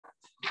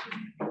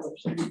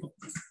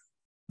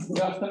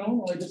Good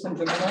afternoon, ladies and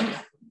gentlemen.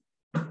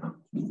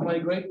 It's my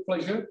great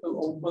pleasure to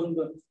open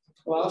the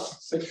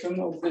last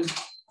session of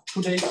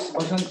today's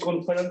Bažant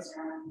conference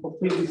of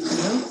PhD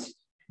students.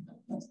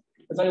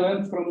 As I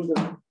learned from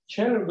the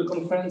chair of the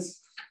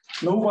conference,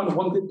 no one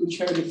wanted to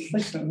chair this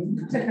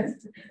session.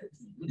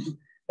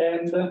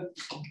 And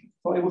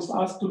so I was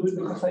asked to do it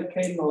because I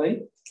came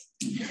late.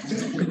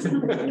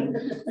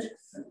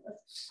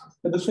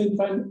 At the same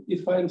time,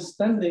 if I'm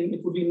standing,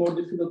 it would be more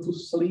difficult to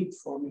sleep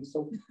for me.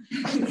 So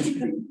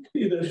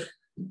either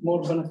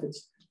more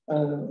benefits.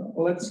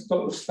 Let's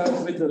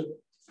start with the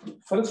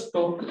first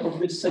talk of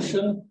this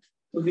session.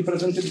 It will be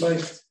presented by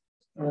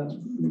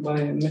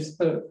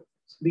Mr.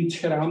 Vít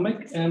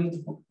Šrámek,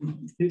 and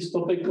his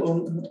topic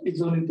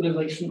is on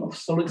utilization of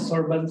solid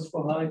sorbents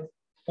for high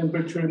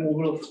temperature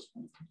removal of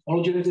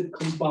halogenated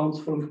compounds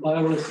from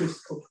pyrolysis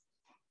of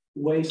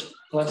waste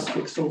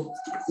plastic. So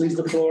please,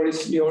 the floor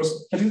is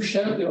yours. Have you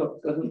shared your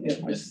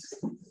presentation? Yes.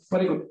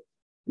 Very good.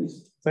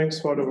 Please.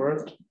 Thanks for the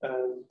word.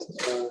 And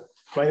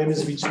my name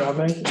is Vít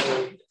Šrámek.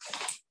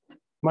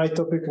 My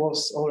topic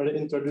was already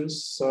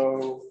introduced,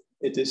 so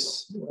it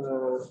is.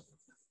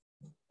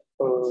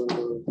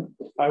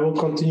 I will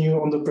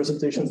continue on the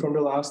presentation from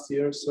the last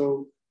year.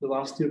 So the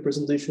last year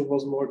presentation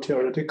was more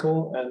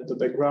theoretical and the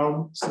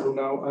background. So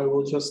now I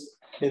will just,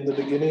 in the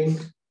beginning,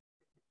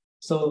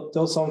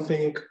 tell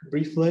something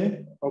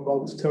briefly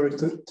about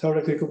the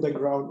theoretical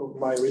background of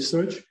my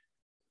research.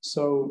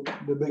 So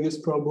the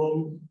biggest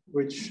problem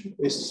which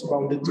is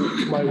bounded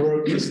to my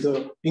work is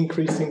the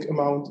increasing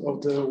amount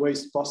of the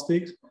waste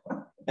plastic,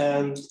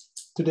 and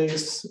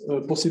today's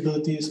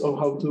possibilities of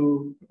how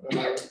to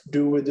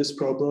do with this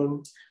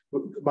problem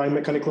by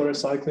mechanical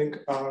recycling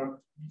are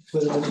a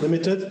little bit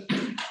limited.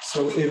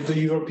 So if the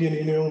European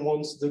Union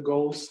wants the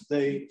goals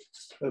they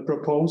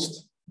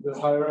proposed, the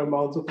higher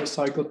amount of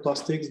recycled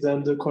plastics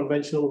than the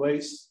conventional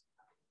waste,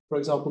 for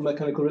example,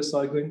 mechanical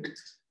recycling,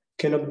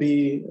 cannot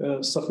be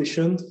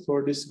sufficient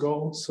for this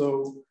goal.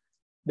 So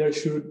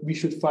we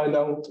should find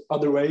out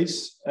other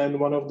ways,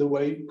 and one of the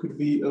way could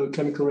be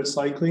chemical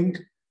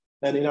recycling.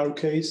 And in our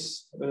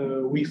case,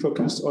 we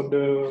focus on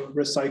the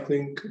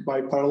recycling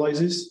by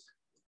pyrolysis.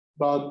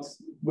 But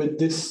with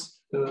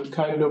this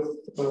kind of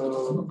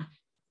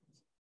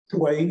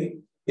way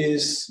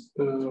is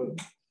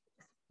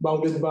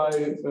bounded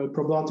by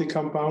problematic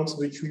compounds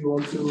which we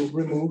want to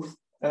remove.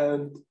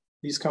 And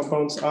these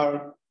compounds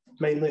are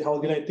mainly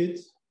halogenated.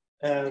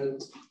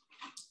 And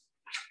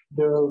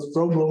the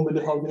problem with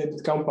the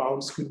halogenated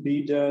compounds could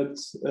be that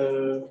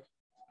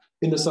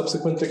in the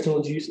subsequent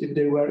technologies, if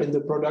they were in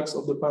the products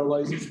of the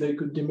pyrolysis, they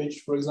could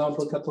damage, for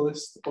example,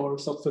 catalyst or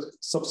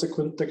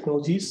subsequent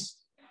technologies,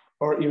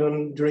 or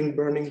even during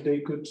burning,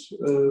 they could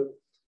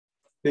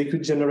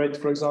generate,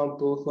 for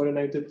example,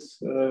 chlorinated,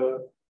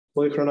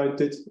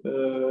 polychlorinated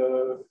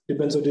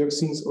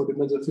dibenzodioxins or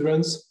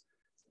dibenzofurans.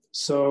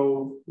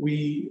 So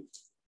we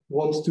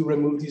want to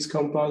remove these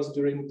compounds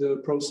during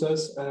the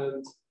process,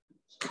 and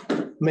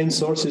main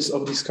sources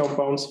of these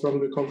compounds from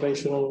the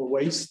conventional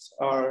waste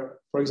are,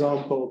 for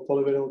example,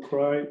 polyvinyl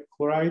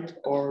chloride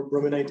or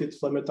brominated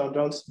flame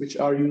retardants, which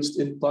are used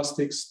in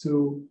plastics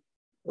to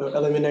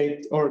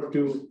eliminate or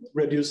to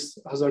reduce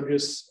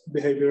hazardous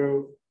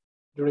behavior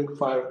during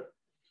fire.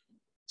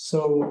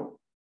 So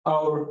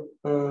our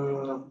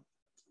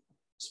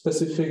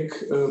specific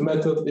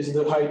method is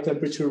the high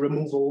temperature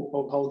removal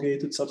of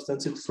halogenated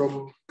substances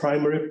from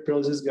primary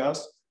pyrolysis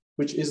gas,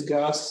 which is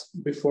gas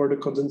before the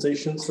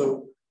condensation,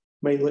 so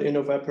mainly in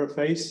a vapor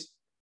phase.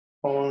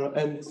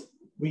 And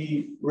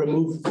we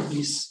remove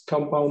these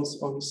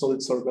compounds on solid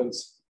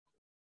sorbents.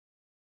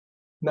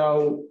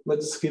 Now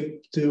let's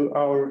skip to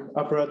our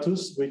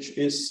apparatus, which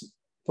is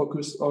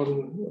focused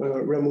on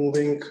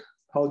removing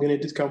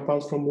halogenated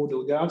compounds from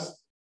modal gas.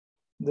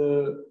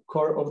 The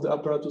core of the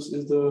apparatus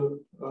is the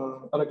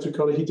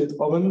electrically heated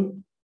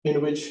oven,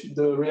 in which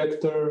the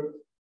reactor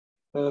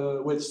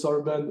with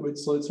solid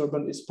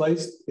sorbent is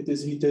placed. It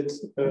is heated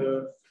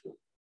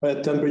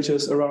at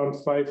temperatures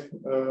around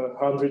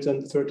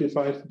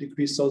 535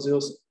 degrees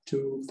Celsius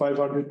to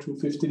 500 to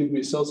 50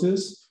 degrees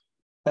Celsius.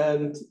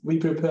 And we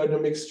prepare the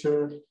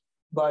mixture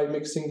by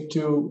mixing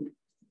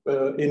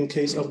in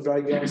case of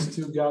dry gas,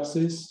 two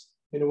gases.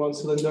 In one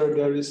cylinder,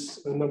 there is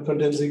a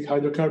non-condensing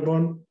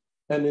hydrocarbon,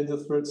 and in the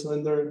third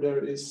cylinder,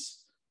 there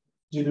is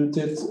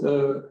diluted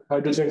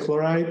hydrogen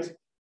chloride,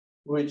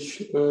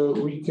 which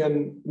we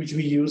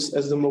use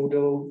as the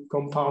model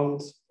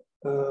compound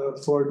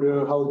for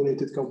the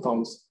halogenated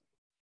compounds.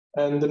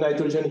 And the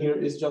nitrogen here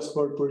is just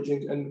for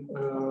purging and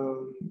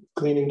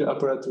cleaning the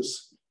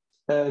apparatus.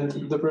 And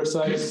the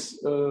precise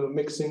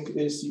mixing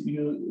is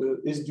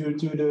due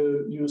to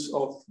the use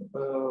of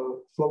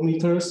flow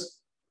meters.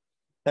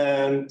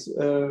 And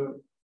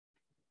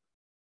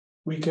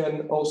we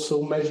can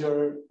also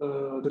measure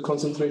the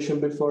concentration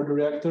before the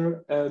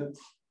reactor, and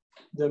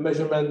the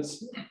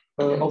measurements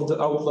of the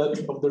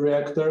outlet of the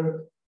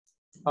reactor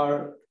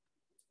are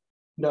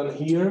done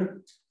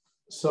here.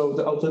 So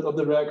the outlet of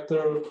the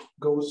reactor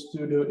goes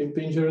to the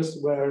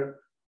impingers, where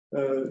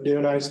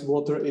deionized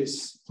water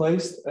is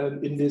placed,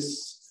 and in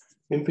these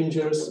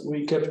impingers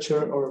we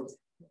capture or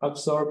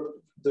absorb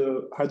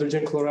the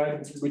hydrogen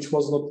chloride, which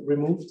was not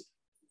removed.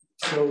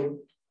 So,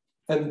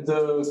 and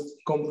the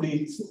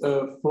complete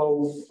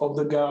flow of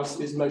the gas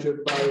is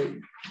measured by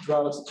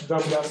drum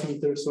gas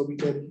meter, so we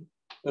can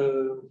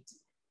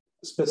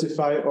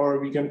specify or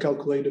we can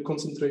calculate the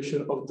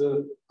concentration of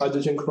the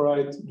hydrogen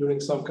chloride during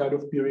some kind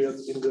of period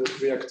in the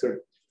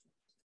reactor.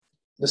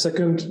 The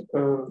second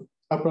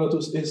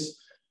apparatus is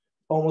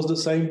almost the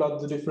same,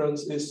 but the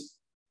difference is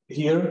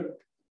here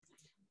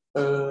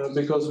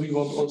because we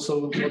want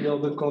also to model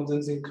the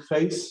condensing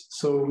phase,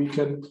 so we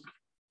can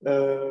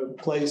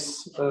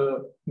place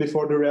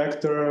before the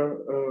reactor,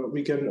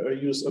 we can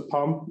use a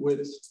pump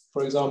with,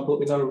 for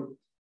example, in our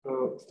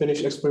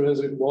finished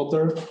experiments with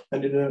water,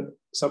 and in a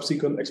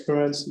subsequent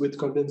experiments with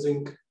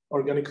condensing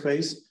organic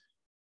phase,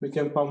 we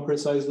can pump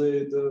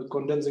precisely the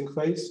condensing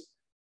phase.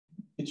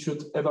 It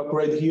should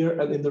evaporate here,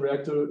 and in the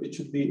reactor, it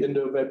should be in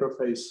the vapor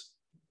phase.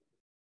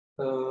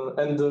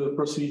 And the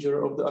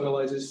procedure of the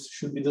analysis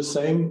should be the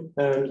same.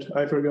 And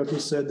I forgot to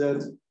say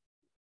that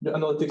the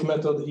analytic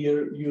method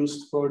here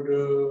used for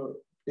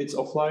it's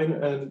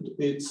offline, and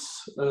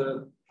it's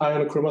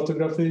ion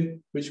chromatography,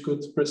 which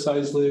could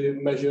precisely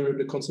measure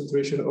the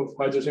concentration of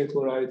hydrogen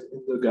chloride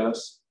in the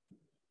gas.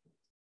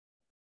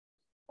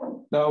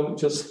 Now,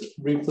 just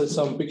briefly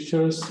some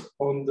pictures.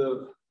 On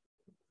the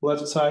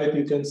left side,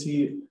 you can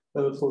see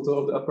a photo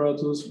of the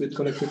apparatus with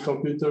connected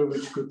computer,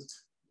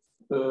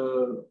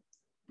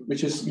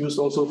 which is used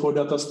also for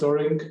data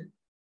storing.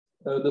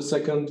 The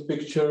second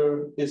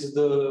picture is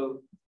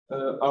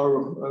our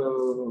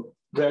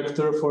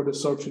reactor for the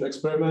sorption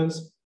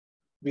experiments.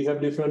 We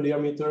have different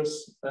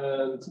diameters,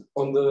 and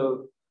on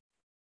the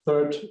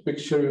third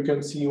picture, you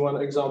can see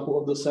one example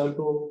of the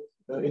sample.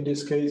 In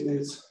this case,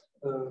 it's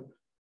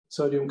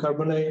sodium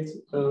carbonate,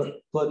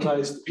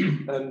 pelletized,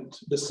 and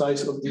the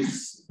size of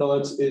these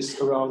pellets is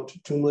around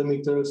 2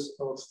 millimeters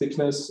of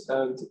thickness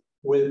and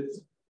width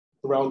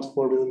around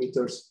 4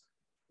 millimeters.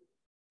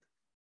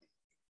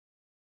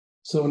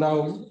 So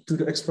now to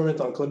the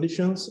experimental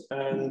conditions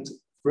and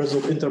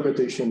result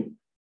interpretation.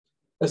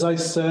 As I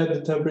said,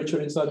 the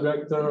temperature inside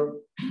reactor,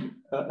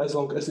 as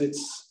long as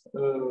it's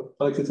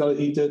electrically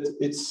heated,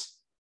 it's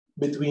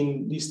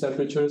between these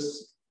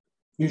temperatures.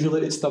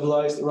 Usually it's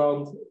stabilized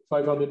around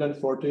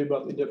 540,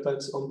 but it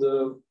depends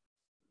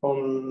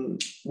on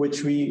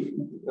which we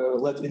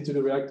let into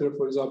the reactor.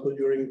 For example,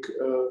 during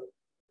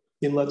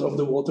inlet of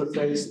the water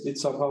phase,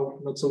 it's somehow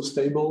not so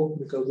stable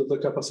because of the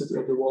capacity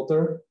of the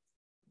water.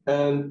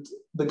 And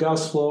the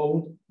gas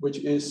flow, which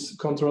is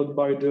controlled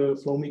by the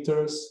flow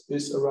meters,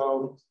 is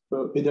around,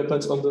 it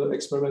depends on the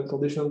experiment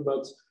condition,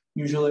 but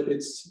usually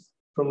it's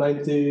from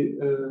 90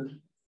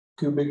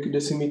 cubic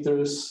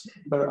decimeters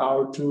per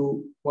hour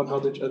to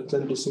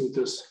 110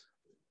 decimeters.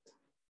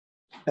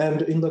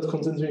 And inlet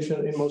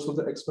concentration in most of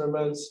the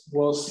experiments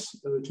was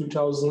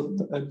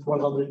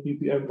 2,100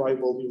 ppm by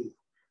volume.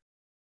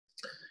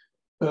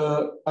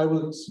 I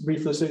will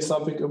briefly say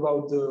something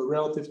about the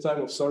relative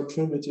time of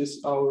sorption, which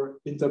is our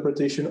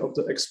interpretation of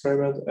the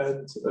experiment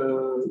and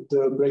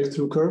the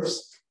breakthrough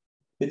curves.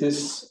 It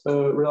is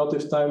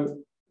relative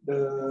time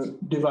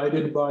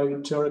divided by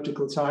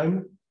theoretical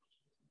time.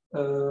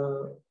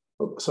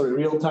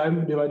 Real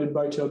time divided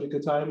by theoretical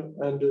time,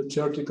 and the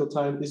theoretical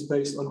time is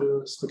based on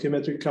the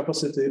stoichiometric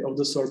capacity of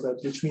the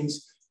sorbent, which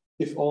means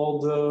if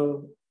all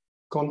the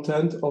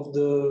content of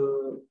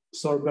the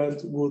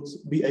sorbent would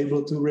be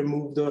able to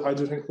remove the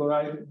hydrogen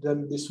chloride,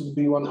 then this would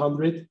be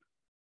 100.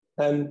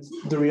 And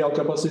the real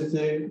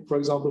capacity, for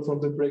example, from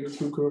the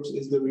breakthrough curves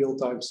is the real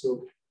time.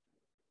 So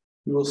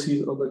you will see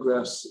it on the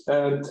graphs.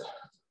 And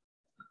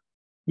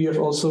we have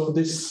also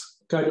this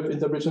kind of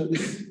interpretation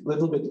is a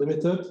little bit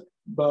limited,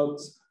 but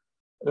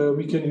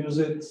we can use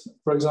it,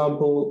 for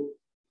example,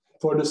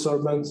 for the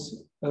sorbents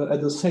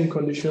at the same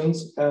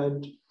conditions,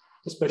 and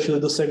especially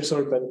the same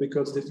sorbent,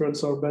 because different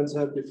sorbents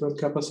have different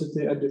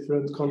capacity and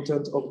different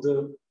content of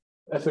the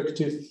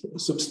effective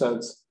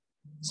substance.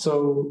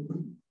 So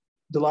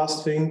the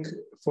last thing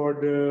for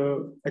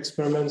the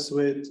experiments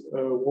with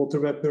water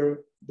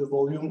vapor, the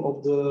volume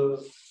of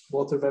the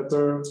water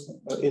vapor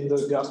in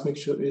the gas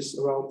mixture is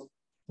around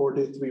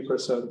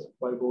 43%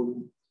 by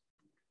volume.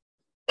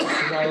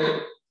 Now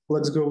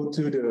let's go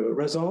to the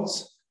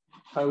results.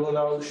 I will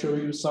now show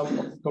you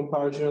some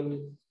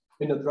comparison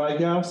in a dry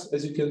gas.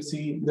 As you can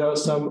see, there are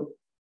some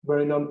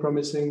very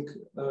non-promising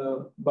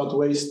but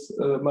waste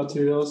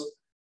materials.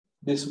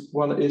 This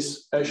one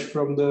is ash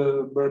from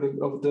the burning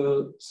of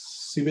the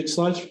sewage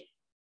sludge.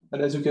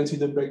 And as you can see,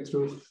 the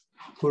breakthrough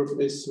curve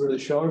is really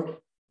short.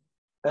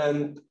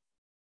 And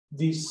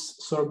these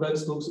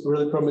sorbents look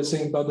really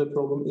promising, but the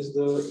problem is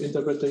the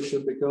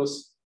interpretation,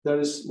 because there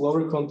is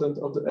lower content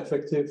of the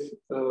effective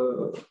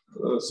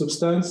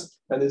substance,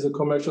 and it's a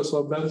commercial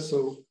sorbent,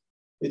 so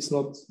it's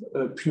not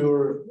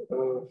pure,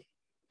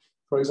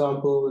 for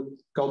example,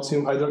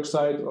 calcium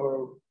hydroxide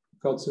or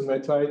calcium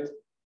nitrite,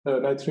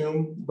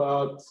 natrium,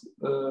 but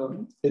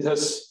it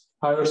has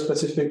higher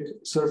specific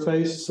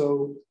surface,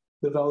 so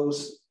the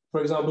values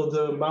for example,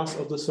 the mass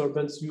of the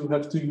sorbents you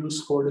have to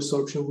use for the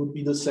sorption would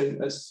be the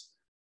same as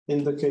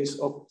in the case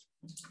of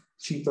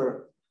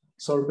cheaper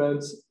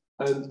sorbents.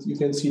 And you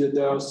can see that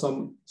there are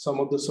some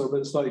of the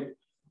sorbents like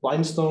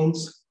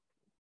limestones.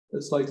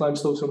 It's like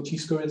limestone from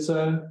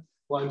Čískovice,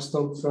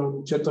 limestone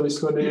from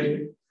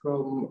Čertovischody,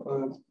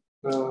 from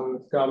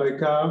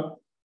KVK.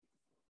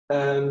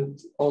 And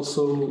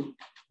also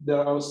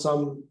there are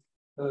some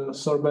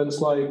sorbents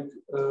like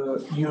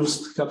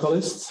used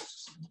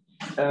catalysts,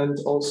 and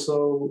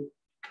also,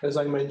 as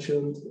I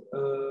mentioned,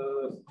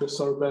 the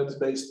sorbents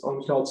based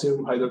on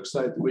calcium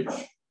hydroxide, which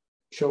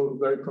showed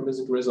very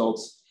promising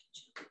results.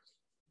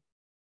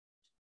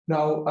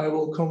 Now I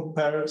will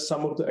compare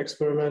some of the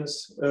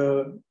experiments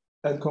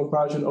and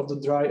comparison of the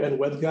dry and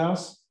wet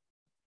gas.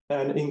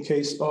 And in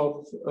case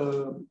of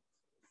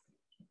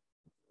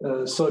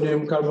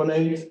sodium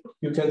carbonate,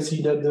 you can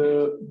see that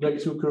the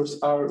breakthrough curves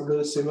are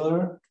really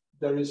similar.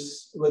 There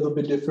is a little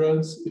bit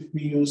difference if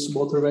we use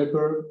water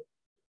vapor,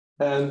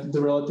 and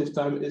the relative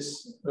time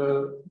is,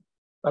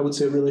 I would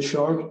say, really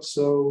short.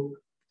 So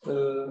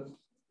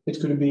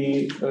it could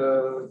be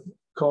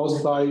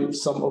caused by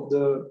some of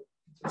the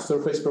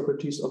surface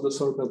properties of the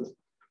sorbent.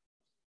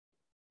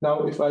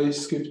 Now, if I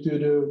skip to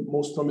the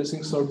most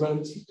promising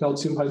sorbent,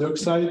 calcium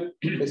hydroxide,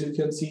 as you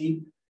can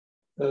see,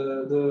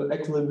 the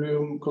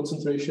equilibrium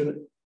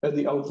concentration at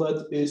the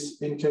outlet is,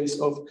 in case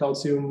of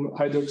calcium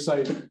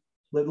hydroxide, a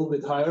little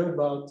bit higher,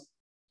 but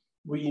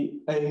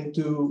we aim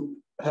to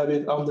have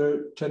it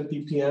under 10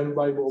 ppm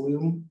by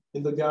volume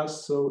in the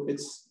gas, so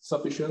it's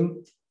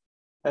sufficient.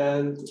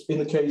 And in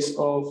the case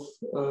of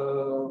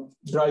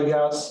dry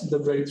gas, the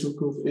breakthrough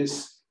curve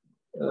is,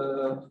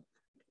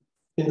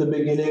 in the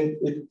beginning,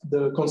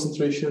 the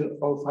concentration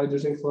of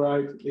hydrogen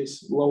chloride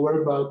is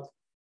lower, but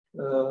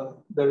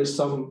there is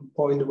some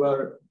point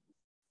where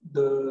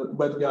the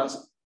wet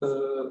gas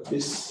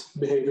is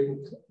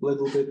behaving a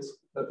little bit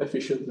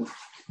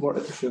more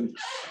efficient.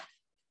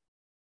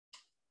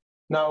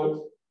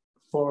 Now,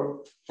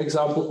 for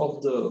example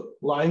of the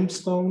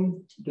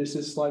limestone, this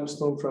is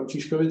limestone from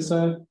Čískovice,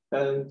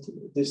 and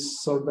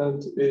this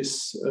sorbent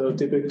is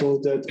typical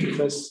that it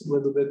has a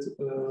little bit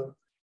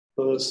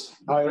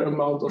higher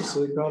amount of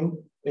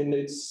silicon in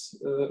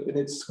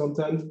its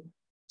content.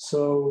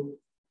 So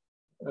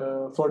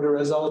for the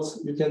results,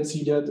 you can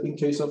see that in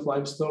case of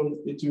limestone,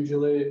 it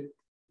usually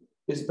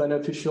is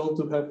beneficial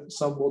to have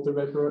some water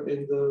vapor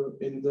in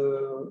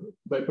the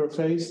vapor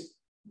phase,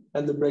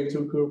 and the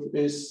breakthrough curve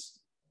is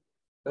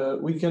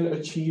we can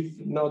achieve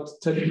not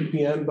 10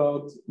 ppm,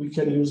 but we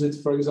can use it,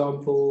 for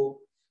example,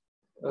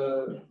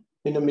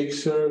 in a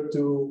mixture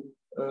to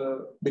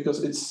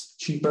because it's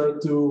cheaper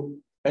to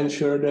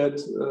ensure that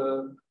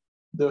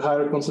the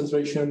higher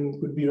concentration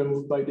could be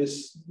removed by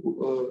this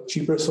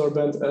cheaper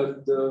sorbent,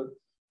 and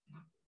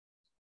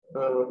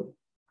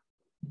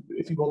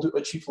if you want to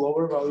achieve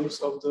lower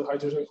values of the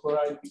hydrogen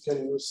chloride, we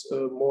can use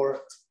a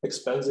more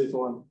expensive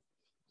one.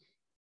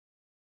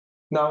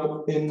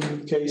 Now,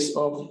 in case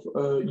of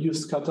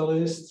used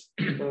catalyst,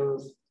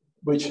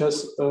 which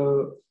has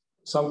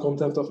some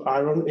content of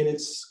iron in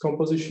its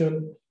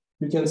composition,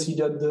 you can see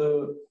that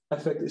the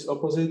effect is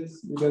opposite.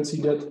 You can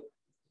see that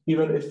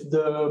even if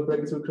the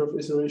breakthrough curve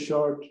is really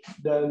short,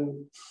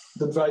 then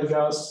the dry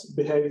gas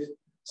behaves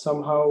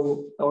somehow,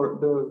 or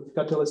the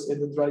catalyst in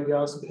the dry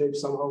gas behaves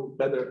somehow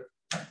better.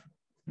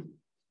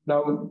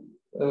 Now,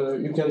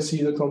 you can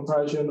see the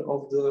comparison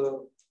of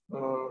the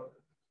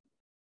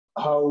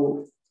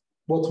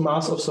what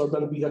mass of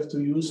sorbent we have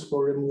to use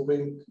for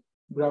removing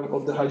gram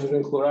of the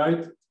hydrogen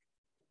chloride.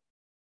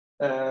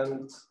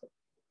 And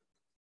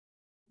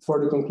for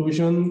the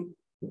conclusion,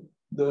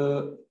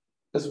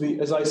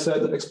 as I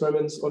said,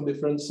 experiments on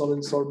different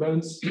solid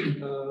sorbents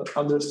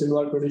under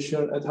similar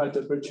condition at high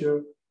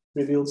temperature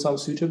revealed some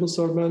suitable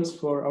sorbents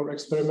for our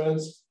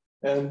experiments,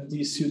 and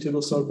these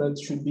suitable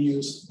sorbents should be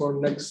used for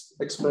next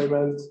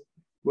experiment,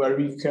 where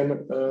we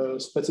can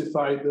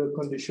specify the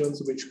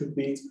conditions which could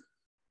be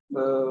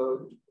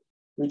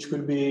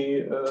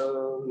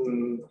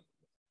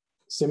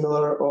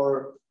similar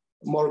or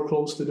more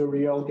close to the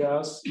real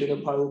gas in a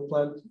pilot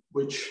plant,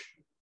 which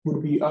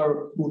would be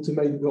our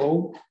ultimate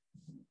goal,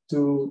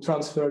 to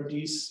transfer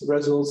these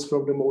results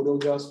from the model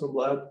gas from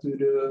lab to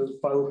the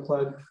pilot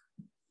plant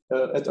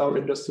at our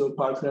industrial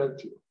partner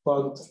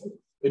plant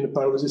in the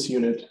pyrolysis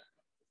unit.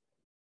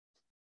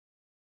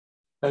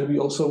 And we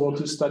also want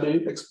to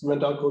study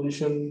experimental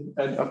condition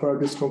and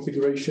apparatus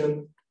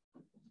configuration,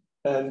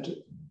 and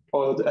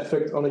the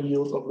effect on the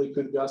yield of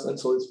liquid gas and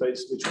solid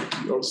phase, which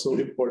would be also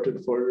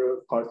important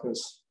for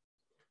partners.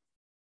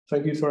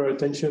 Thank you for your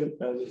attention,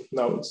 and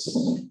now it's...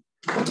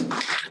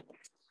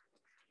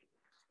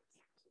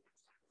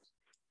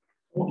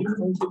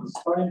 It's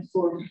time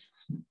for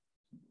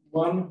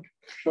one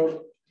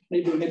short,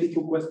 maybe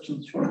two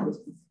questions, short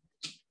questions.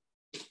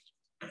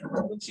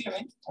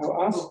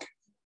 I'll ask.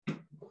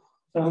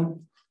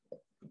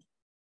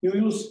 You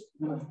use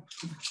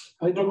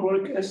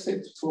hydrochloric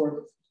acid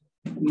for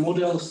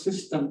model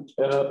system.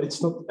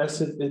 It's not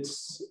acid,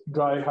 it's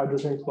dry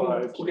hydrogen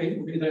chloride. Okay,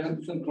 dry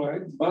hydrogen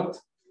chloride, but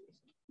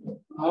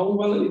how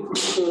well it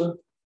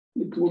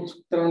would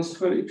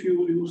transfer if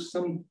you use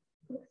some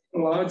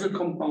larger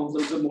compounds,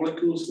 that the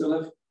molecules will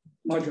have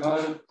much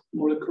higher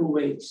molecular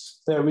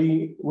weights. Yeah,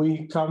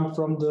 we come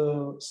from the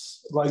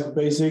like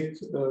basic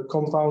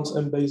compounds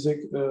and basic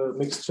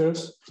mixtures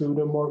to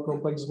the more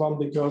complex one,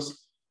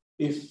 because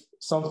if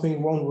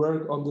something won't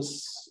work on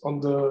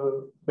the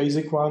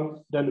basic one,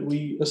 then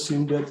we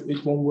assume that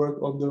it won't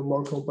work on the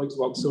more complex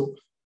one. So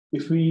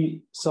if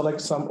we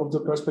select some of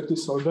the perspective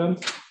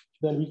solvent,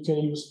 then we can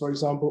use, for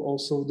example,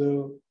 also the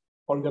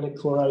organic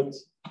chloride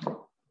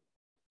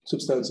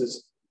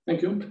substances.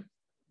 Thank you.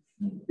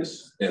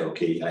 Yes. Yeah,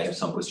 okay, I have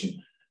some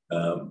question.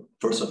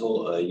 First of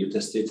all, you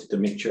tested the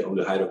mixture of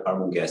the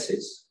hydrocarbon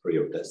gases for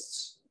your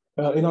tests.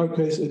 In our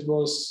case, it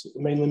was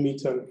mainly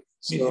methane.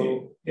 So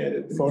methane. Yeah,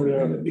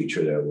 the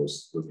picture there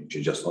was the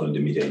picture just only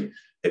the methane.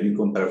 Have you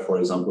compared, for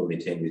example,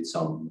 methane with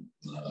some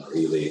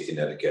really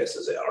inert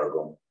gases, like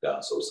argon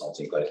gas or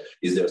something like?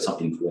 Is there some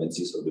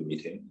influences of the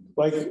methane?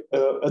 Like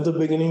at the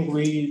beginning,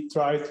 we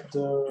tried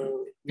the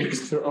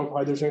mixture of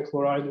hydrogen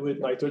chloride with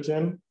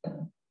nitrogen,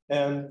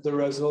 and the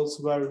results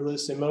were really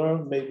similar.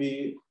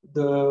 Maybe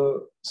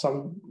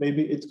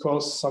it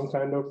caused some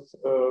kind of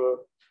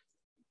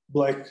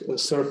black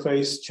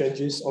surface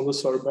changes on the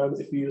sorbent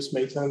if we use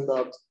methane,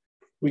 but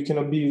we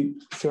cannot be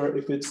sure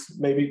if it's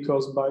maybe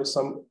caused by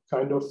some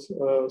kind of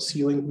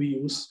sealing we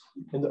use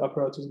in the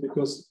apparatus,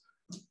 because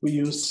we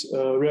use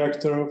a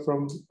reactor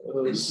from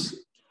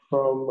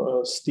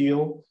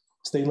steel,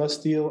 stainless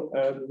steel,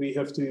 and we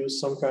have to use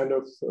some kind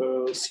of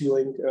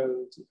sealing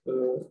and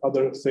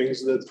other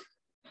things that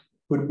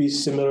would be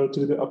similar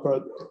to the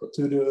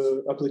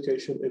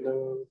application in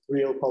a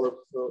real power.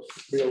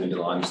 And the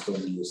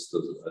limestone was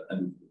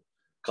and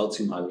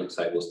calcium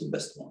hydroxide was the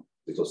best one,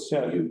 because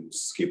you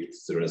skipped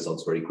the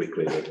results very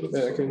quickly.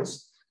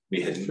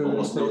 We had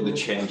almost no the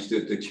change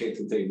to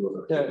take.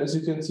 Yeah, as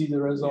you can see,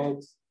 the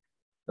result.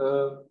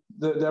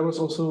 There was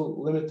also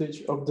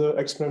limitation of the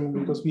experiment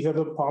because we have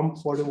a pump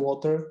for the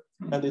water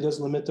and it has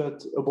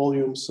limited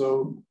volume,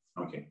 so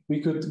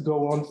we could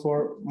go on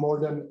for more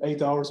than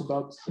 8 hours,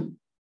 but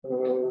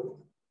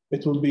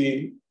it will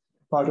be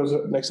part of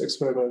the next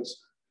experiments.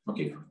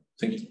 Okay,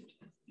 thank you.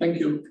 Thank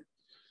you.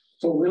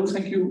 So Will,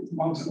 thank you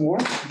once more.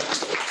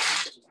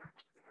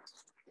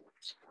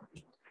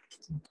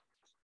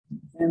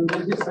 And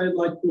with this, I'd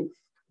like to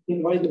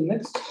invite the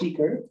next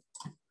speaker,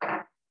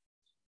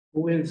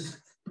 who is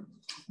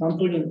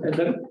Antonín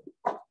Edr.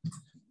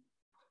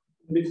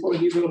 Before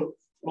he will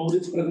hold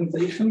his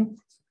presentation,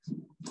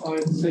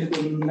 I'd say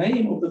the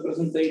name of the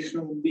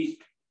presentation would be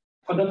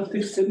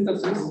Adaptive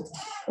Synthesis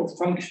of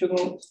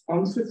Functional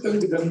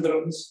Amphiphilic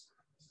Dendrons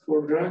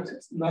for Drug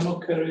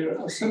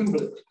Nanocarrier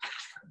Assembly.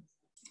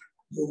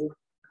 So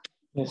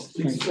yes,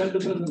 please start the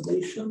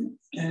presentation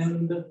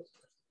and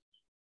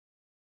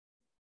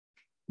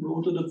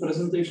go to the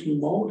presentation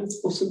mode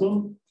if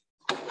possible.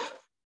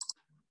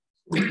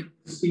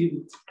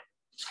 See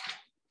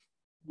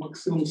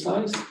maximum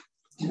size.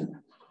 Yeah.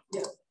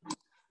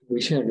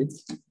 We share it.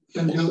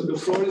 And the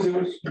floor is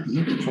yours.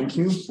 Thank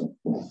you.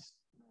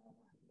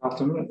 Good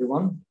afternoon,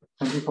 everyone.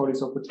 Thank you for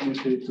this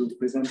opportunity to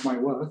present my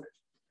work.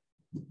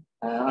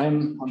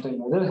 I'm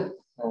Antonín Edr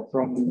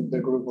from the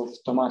group of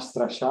Tomáš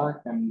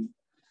Strašák, and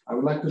I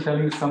would like to tell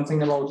you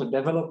something about the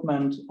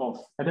development of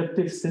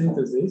adaptive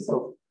synthesis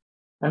of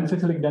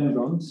amphiphilic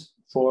dendrons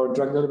for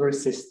drug delivery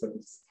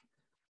systems.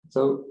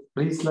 So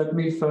please let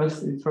me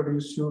first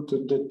introduce you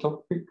to the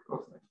topic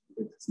of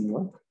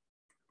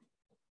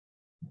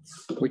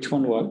which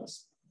one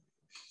works?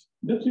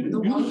 The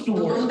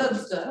one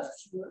that's there.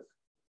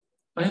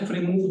 I have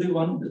removed the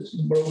one that's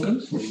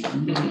broken. So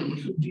it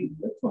should be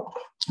that one.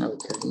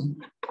 Okay.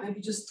 Maybe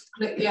just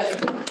click, yeah.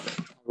 I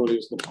will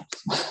use the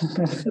mouse.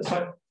 That's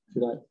fine.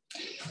 Should I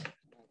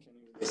can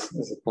use this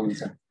as a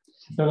pointer.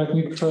 So let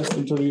me first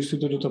introduce you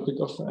to the topic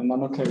of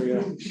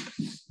nanocarrier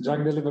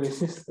drug delivery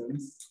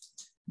systems.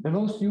 The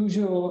most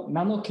usual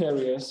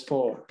nanocarriers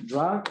for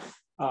drugs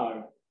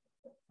are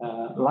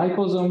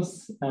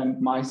liposomes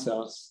and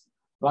micelles.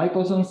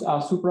 Liposomes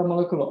are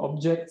supramolecular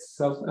objects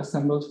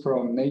self-assembled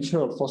from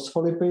natural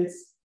phospholipids,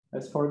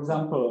 as for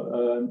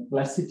example,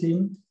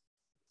 lecithin,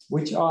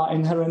 which are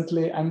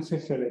inherently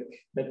amphiphilic.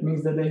 That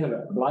means that they have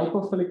a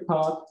lipophilic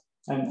part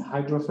and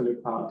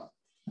hydrophilic part.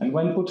 And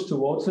when put to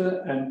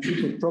water and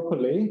treated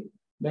properly,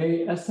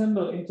 they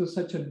assemble into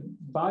such a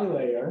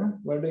bilayer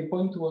where they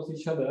point towards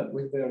each other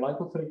with their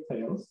lipophilic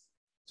tails,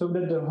 so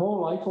that the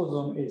whole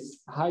liposome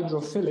is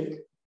hydrophilic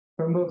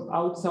from both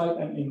outside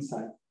and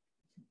inside.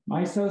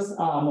 Micelles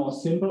are more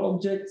simple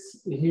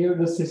objects. Here,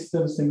 the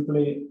system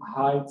simply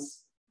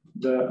hides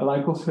the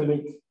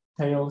lipophilic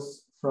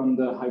tails from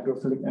the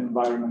hydrophilic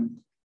environment.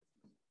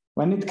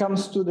 When it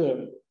comes to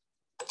the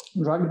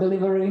drug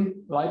delivery,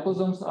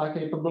 liposomes are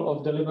capable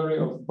of delivery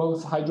of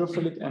both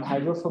hydrophilic and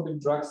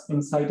hydrophobic drugs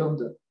inside of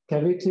the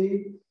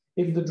cavity.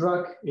 If the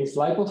drug is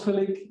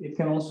lipophilic, it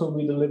can also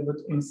be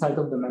delivered inside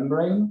of the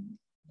membrane.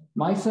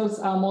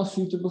 Micelles are more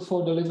suitable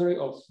for delivery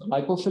of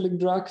lipophilic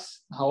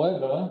drugs.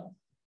 However,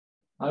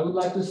 I would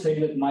like to say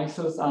that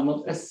micelles are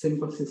not as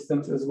simple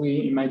systems as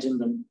we imagine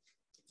them.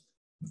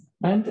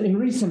 And in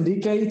recent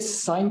decades,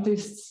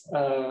 scientists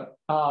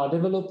are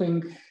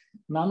developing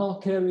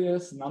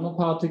nanocarriers,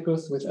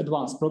 nanoparticles with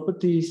advanced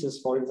properties, as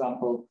for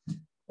example,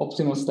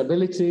 optimal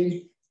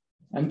stability.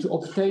 And to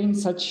obtain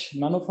such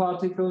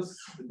nanoparticles,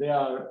 they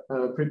are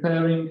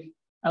preparing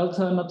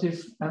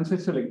alternative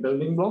amphiphilic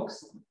building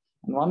blocks.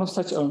 And one of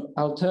such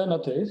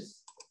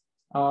alternatives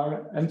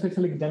are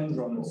amphiphilic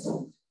dendrons.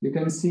 You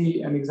can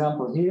see an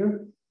example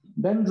here.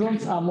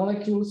 Dendrons are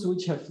molecules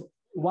which have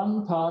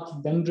one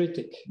part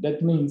dendritic.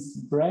 That means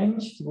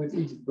branched, with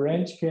each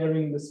branch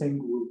carrying the same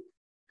group.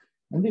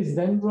 And this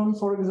dendron,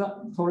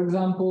 for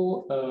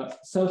example,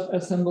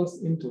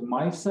 self-assembles into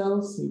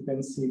micelles. You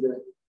can see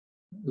the,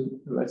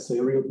 let's say,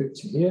 real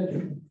picture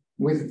here,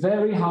 with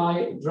very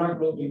high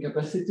drug loading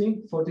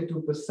capacity,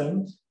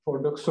 42%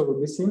 for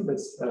doxorubicin.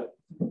 That's a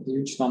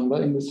huge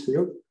number in this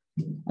field.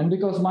 And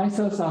because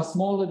micelles are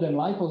smaller than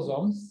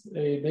liposomes,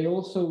 they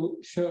also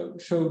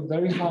show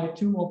very high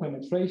tumor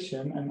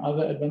penetration and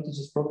other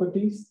advantageous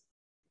properties.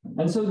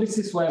 And so this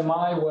is where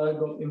my work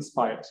got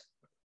inspired.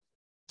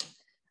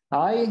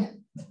 I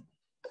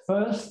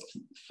first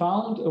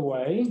found a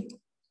way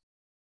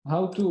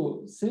how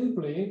to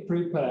simply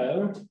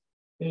prepare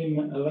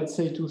in, let's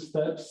say, 2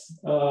 steps,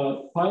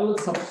 pilot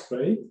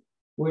substrate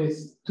with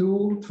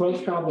 2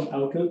 12-carbon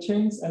alkyl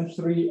chains and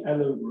 3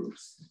 allyl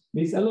groups.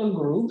 These allyl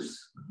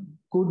groups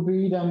could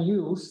be then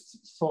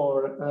used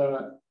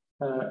for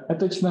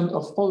attachment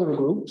of polar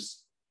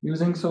groups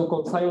using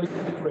so-called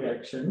pyrolytic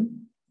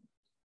reaction.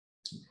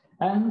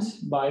 And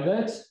by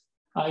that,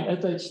 I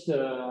attached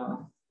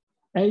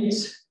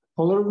 8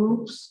 polar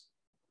groups.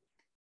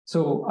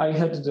 So I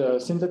had the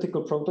synthetic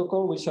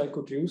protocol, which I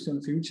could use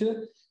in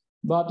future.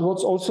 But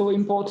what's also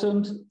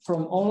important,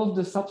 from all of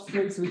the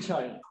substrates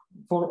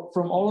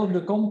from all of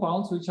the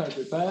compounds which I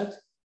prepared,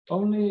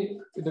 only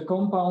the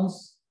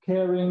compounds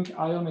carrying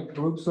ionic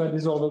groups were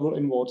dissolvable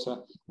in water.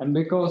 And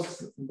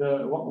because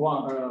the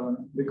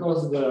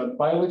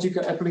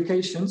biological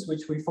applications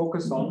which we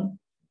focus on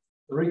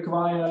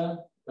require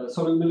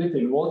solubility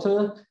in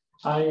water,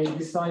 I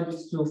decided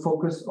to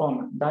focus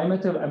on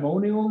dimethyl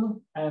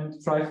ammonium and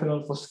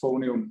triphenyl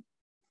phosphonium.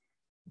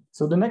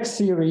 So the next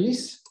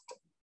series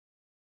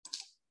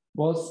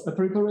was a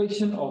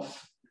preparation of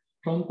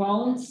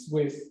compounds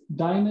with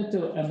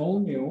dimethyl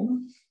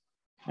ammonium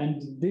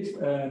and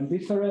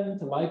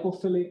different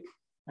lipophilic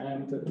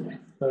and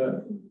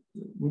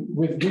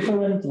with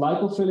different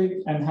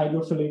lipophilic and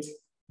hydrophilic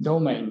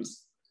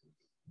domains.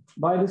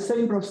 By the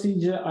same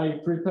procedure, I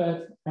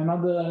prepared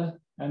another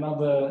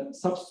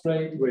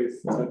substrate with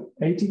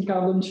 18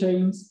 carbon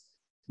chains.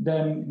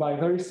 Then by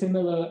very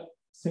similar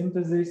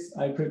synthesis,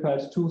 I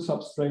prepared 2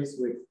 substrates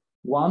with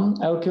 1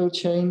 alkyl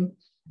chain.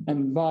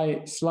 And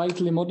by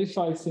slightly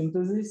modified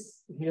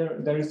synthesis, here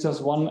there is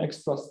just 1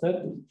 extra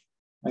step.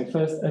 I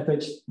first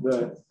attached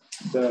the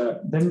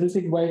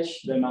dendritic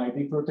wedge, then I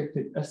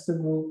deprotected ester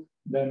group,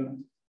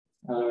 then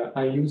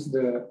I used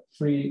the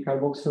free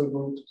carboxyl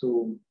group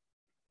to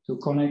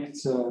connect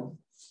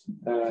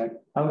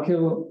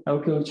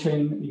alkyl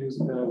chain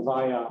used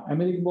via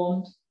amylic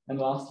bond, and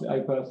lastly I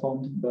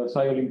performed the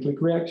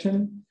thiolink-click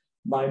reaction.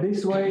 By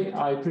this way,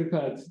 I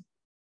prepared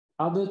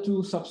other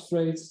 2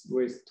 substrates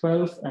with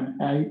 12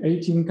 and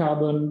 18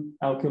 carbon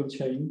alkyl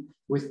chain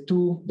with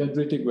 2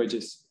 dendritic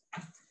wedges.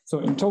 So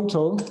in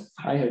total,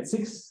 I had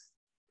 6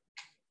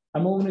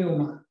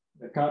 ammonium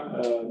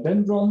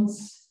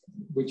dendrons,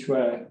 which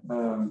were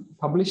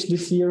published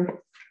this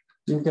year.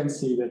 You can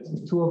see that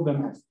 2 of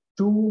them have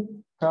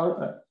 2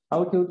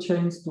 alkyl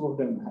chains, 2 of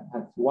them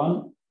have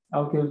 1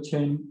 alkyl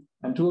chain,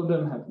 and 2 of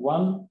them have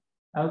 1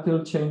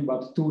 alkyl chain,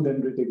 but 2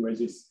 dendritic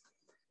wedges.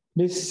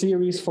 This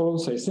series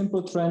follows a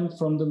simple trend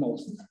from the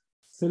most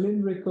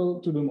cylindrical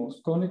to the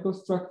most conical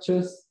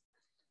structures.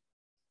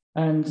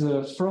 And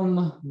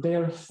from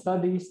their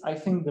studies, I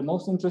think the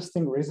most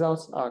interesting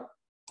results are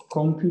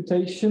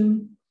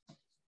computation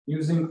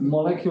using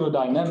molecular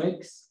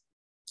dynamics.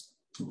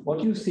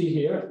 What you see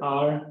here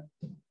are,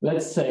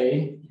 let's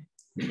say,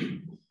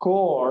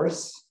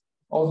 cores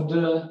of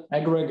the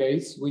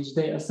aggregates which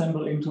they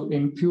assemble into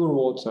in pure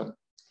water.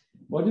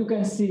 What you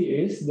can see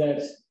is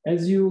that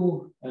as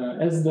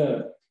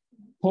the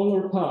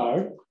polar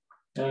part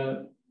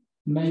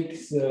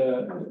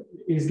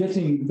is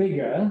getting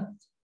bigger,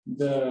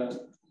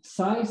 the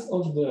size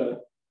of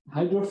the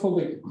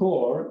hydrophobic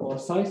core or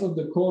size of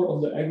the core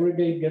of the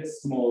aggregate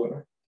gets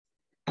smaller.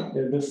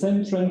 The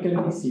same trend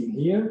can be seen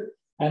here.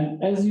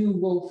 And as you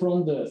go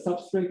from the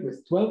substrate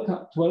with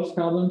 12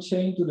 carbon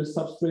chain to the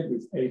substrate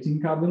with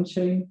 18 carbon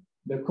chain,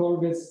 the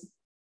core gets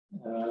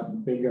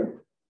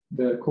bigger.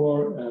 The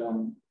core,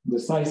 the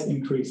size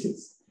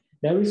increases.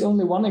 There is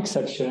only one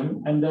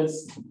exception, and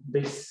that's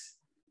this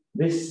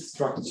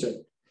structure.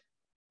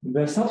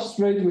 The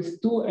substrate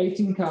with 2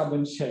 18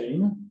 carbon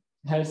chain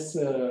has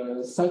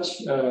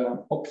such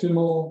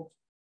optimal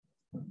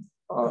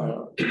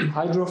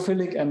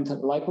hydrophilic and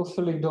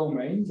lipophilic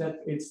domain that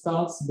it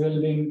starts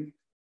building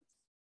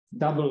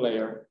double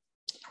layer.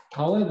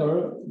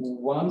 However,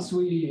 once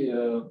we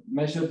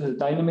measured the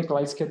dynamic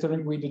light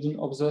scattering, we didn't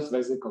observe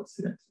vesicles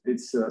yet.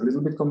 It's a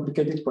little bit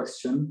complicated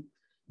question,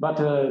 but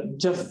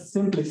just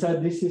simply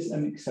said, this is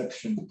an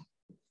exception.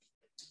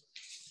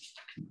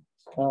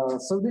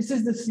 So this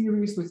is the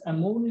series with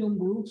ammonium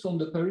groups on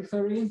the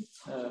periphery.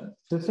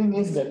 The thing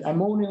is that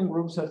ammonium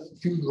groups have a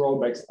few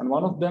drawbacks, and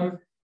one of them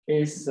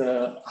is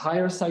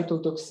higher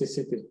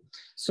cytotoxicity.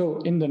 So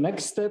in the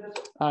next step,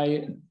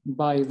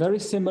 by very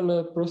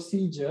similar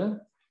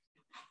procedure,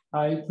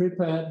 I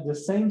prepared the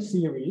same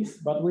series,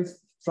 but with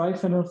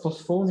triphenyl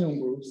phosphonium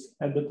groups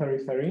at the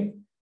periphery.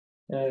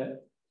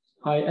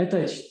 I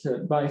attached,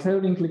 by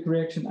Fehling-Lick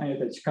reaction, I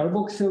attached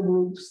carboxyl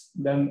groups.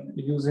 Then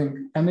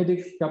using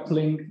amidic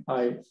coupling,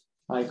 I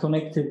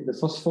connected the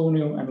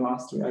phosphonium, and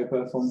lastly, I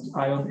performed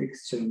ion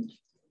exchange.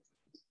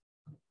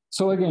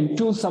 So again,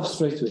 two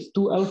substrates with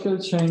two alkyl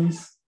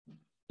chains,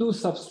 two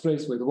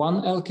substrates with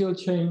one alkyl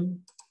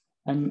chain,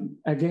 and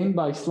again,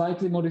 by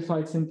slightly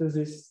modified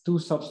synthesis, two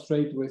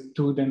substrates with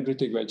two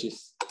dendritic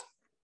wedges.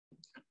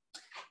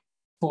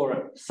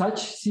 For such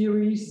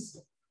series,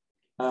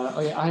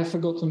 I have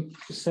forgotten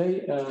to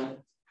say,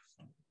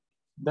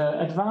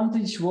 the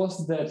advantage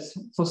was that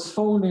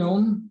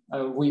phosphonium,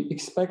 we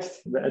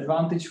expect the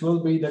advantage will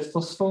be that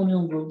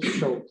phosphonium groups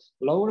show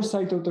lower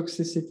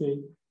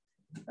cytotoxicity.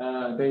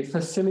 They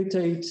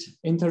facilitate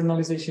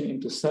internalization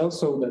into cells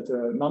so that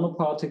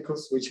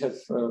nanoparticles which have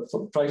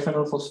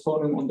triphenyl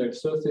phosphonium on their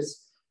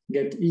surface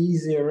get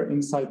easier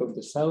inside of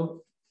the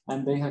cell,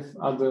 and they have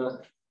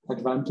other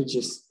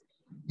advantages.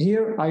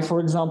 Here, I, for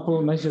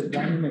example, measured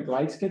dynamic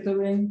light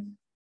scattering.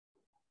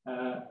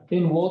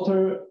 In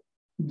water,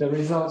 the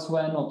results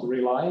were not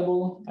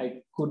reliable.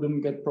 I couldn't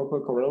get proper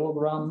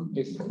corellogram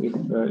if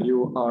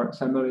you are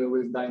familiar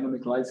with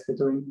dynamic light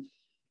scattering.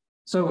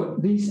 So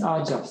these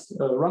are just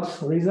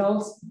rough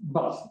results,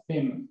 but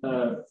in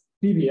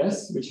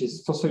PBS, which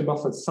is phosphate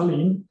buffered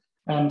saline,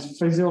 and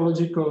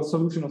physiological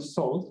solution of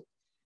salt,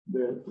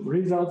 the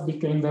results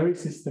became very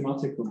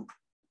systematical.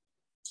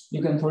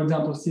 You can, for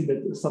example, see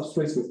that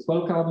substrates with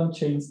 12 carbon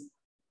chains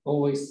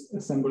always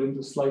assemble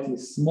into slightly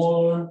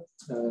smaller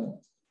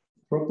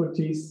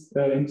properties,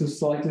 into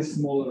slightly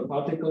smaller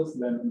particles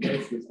than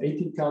those with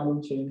 80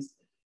 carbon chains.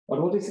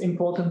 But what is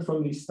important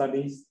from these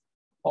studies,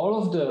 all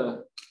of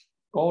the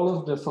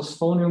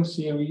phosphonium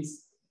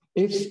series,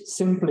 if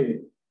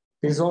simply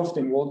dissolved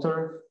in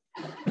water,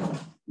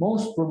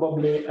 most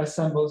probably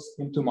assembles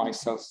into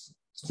micelles,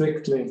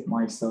 strictly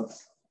micelles.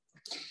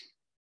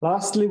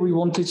 Lastly, we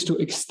wanted to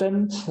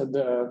extend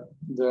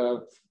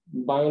the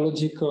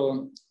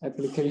biological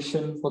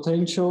application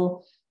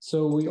potential.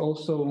 So we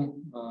also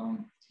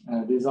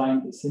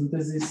designed a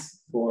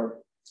synthesis for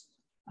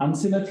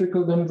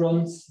unsymmetrical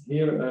dendrons.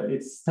 Here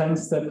it's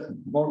 10-step,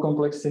 more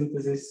complex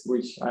synthesis,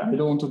 which I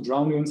don't want to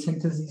drown you in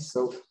synthesis.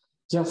 So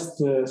just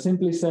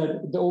simply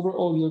said, the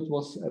overall yield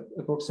was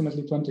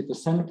approximately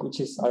 20%, which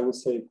is, I would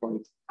say,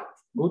 quite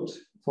good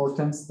for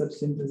 10-step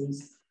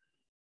synthesis.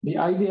 The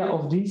idea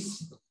of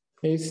this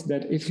is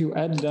that if you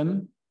add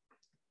them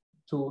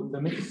to the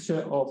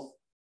mixture of,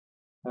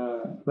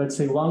 let's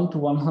say, 1 to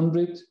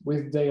 100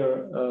 with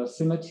their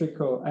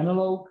symmetrical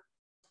analog,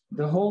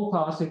 the whole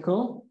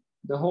particle,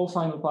 the whole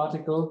final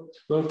particle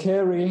will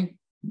carry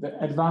the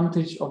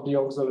advantage of the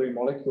auxiliary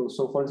molecule.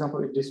 So for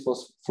example, if this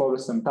was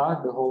fluorescent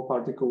dark, the whole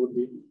particle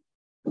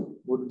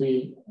would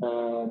be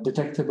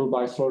detectable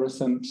by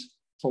fluorescent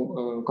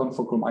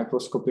confocal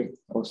microscopy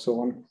or so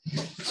on.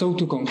 So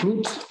to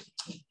conclude,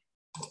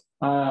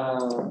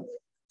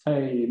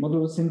 a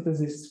modular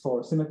synthesis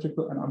for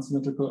symmetrical and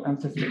unsymmetrical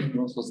amphiphilic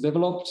neurons was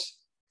developed.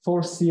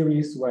 4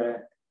 series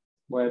were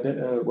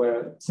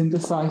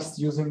synthesized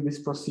using this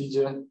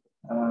procedure.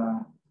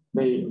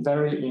 They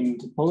vary in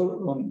polar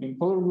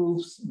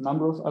groups,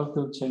 number of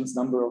alkyl chains,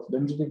 number of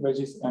dendritic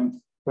wedges,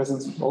 and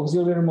presence of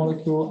auxiliary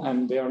molecule,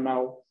 and they are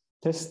now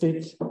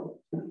tested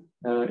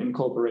in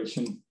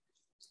cooperation.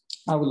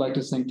 I would like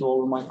to thank to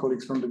all of my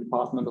colleagues from the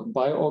Department of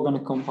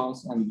Bioorganic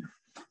Compounds and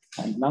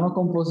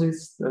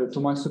Nanocomposites, to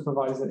my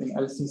supervisor in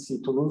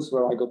LCC Toulouse,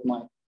 where I got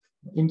my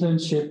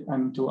internship,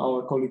 and to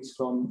our colleagues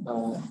from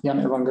Jan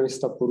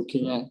Evangelista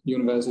Purkyně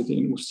University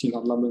in Ústí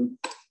nad Labem,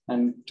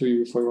 and to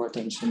you for your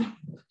attention.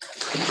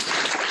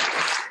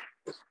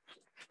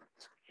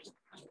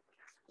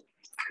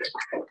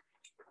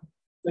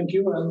 Thank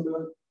you, and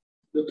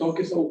the talk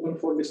is open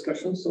for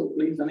discussion, so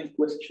please, any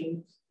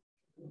questions?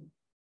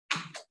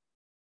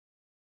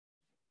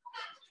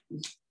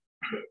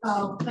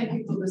 Thank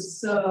you for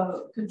this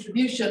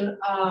contribution.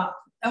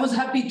 I was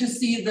happy to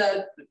see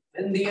that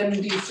in the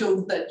end you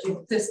showed that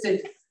you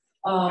tested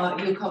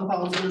your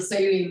compounds in a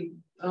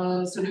saline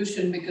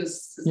solution,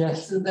 because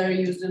yes, they're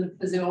used in a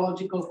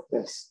physiological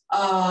yes,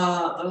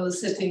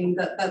 setting.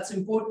 That's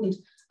important.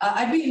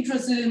 I'd be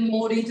interested in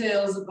more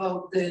details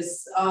about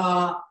this.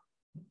 I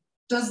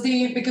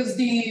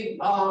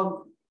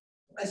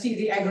see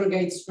the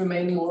aggregates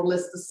remain more or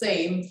less the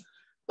same,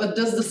 but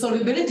does the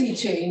solubility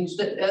change?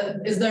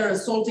 Is there a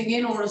salting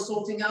in or a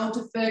salting out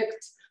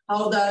effect?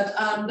 how that,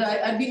 and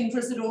I'd be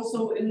interested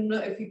also in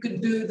if you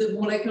could do the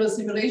molecular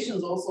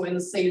simulations also in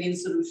a saline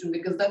solution,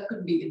 because that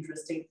could be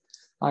interesting.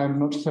 I am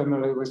not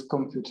familiar with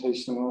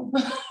computational.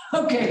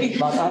 Okay.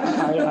 But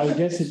I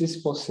guess it is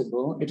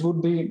possible. It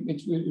would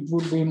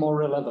be more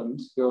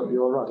relevant.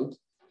 You're right.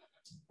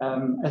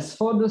 As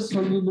for the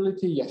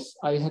solubility, yes,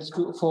 I had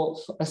to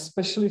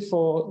especially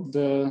for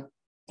the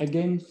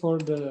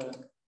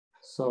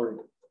sorry.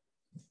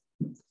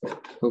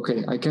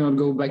 Okay, I cannot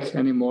go back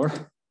anymore.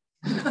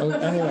 Oh,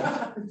 anyway.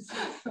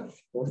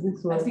 Was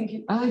this right? I think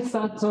it's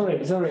that. Sorry.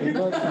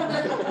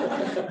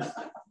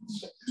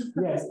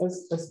 Yes,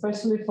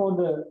 especially for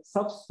the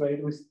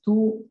substrate with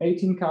 2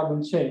 18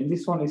 carbon chain.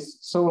 This one is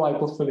so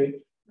lipophilic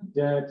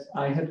that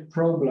I had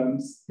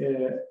problems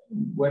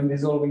when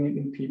dissolving it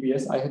in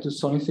PBS. I had to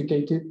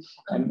sonificate it,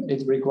 and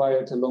it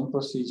required a long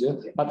procedure.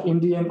 But in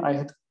the end, I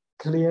had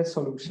clear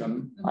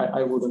solution.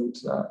 I wouldn't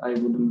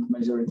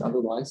measure it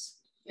otherwise.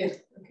 Yeah.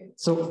 Okay.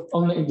 So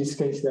only in this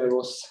case there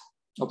was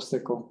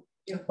obstacle.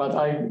 Yeah. But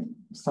I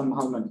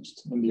somehow managed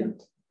in the end.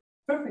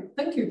 Perfect.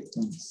 Thank you.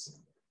 Thanks.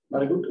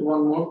 Very good.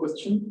 One more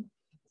question.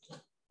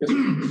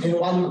 In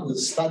one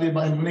study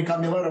by Monica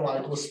Miller,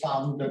 it was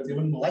found that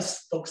even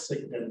less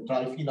toxic than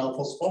triphenyl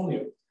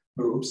phosphorus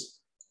groups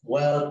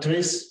were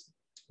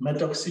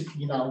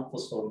tris-methoxyphenyl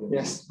phosphorus.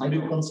 Yes. Have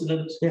you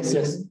considered?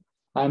 Yes.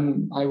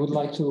 I would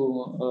like to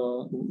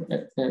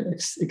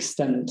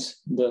extend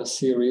the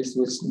series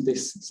with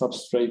this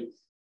substrate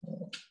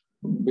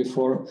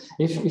before.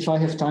 If I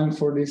have time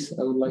for this,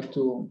 I would like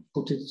to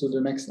put it to the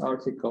next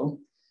article.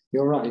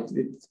 You're right.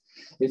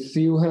 If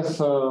you have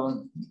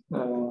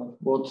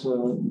what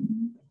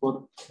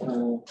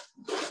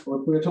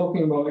we're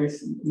talking about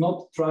is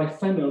not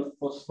triphenyl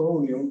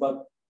phosphorus,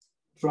 but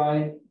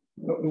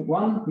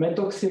one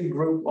methoxyl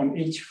group on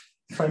each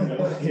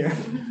phenyl here.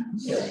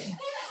 Yeah.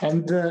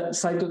 And the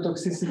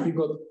cytotoxicity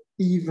got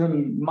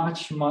even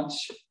much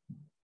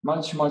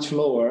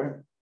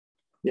lower.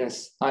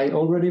 Yes, I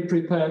already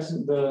prepared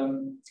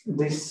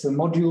this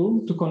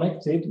module to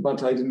connect it,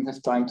 but I didn't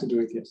have time to do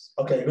it yet.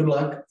 Okay, good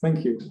luck.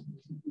 Thank you.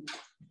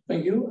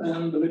 Thank you.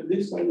 And with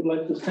this, I would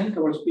like to thank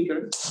our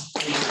speaker.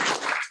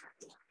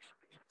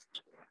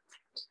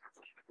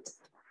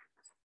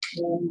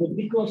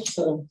 Because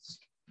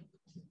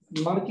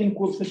Martin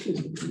Kurczyk is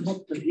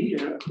not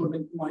here,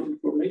 according to my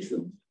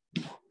information,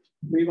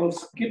 we will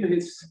skip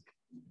his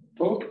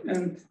talk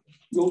and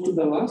go to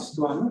the last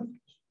one.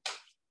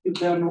 If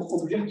there are no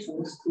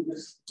objections to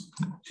this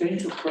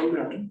change of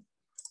program,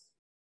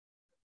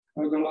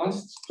 the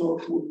last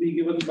talk would be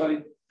given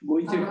by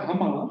Vojtěch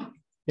Hamala.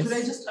 Yes. Could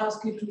I just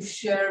ask you to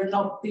share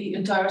not the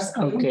entire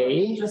screen,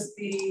 okay, just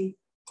the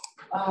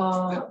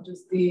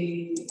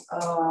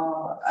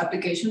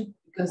application,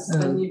 because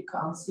then you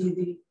can't see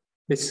the.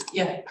 Yes.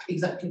 Yeah,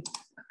 exactly.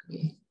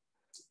 Okay.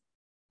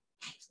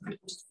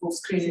 Just full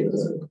screen.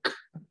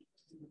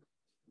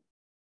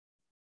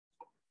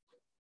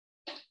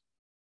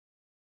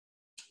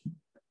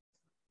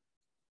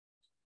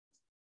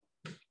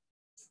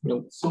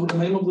 No. So the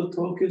name of the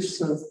talk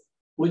is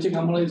Vojtěch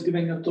Hamala is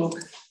giving a talk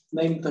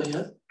named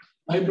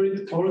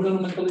Hybrid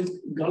Organometallic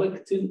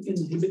Galectin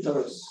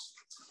Inhibitors.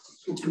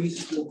 So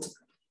please, the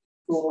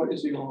floor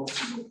is yours.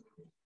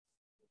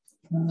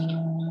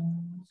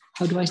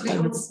 How do I start?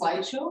 Click on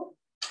slideshow.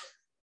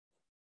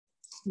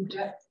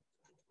 Yeah.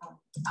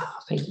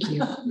 Thank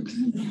you.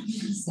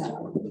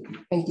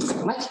 Thank you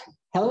so much.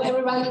 Hello,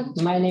 everyone.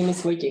 My name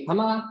is Vojtěch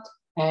Hamala,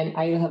 and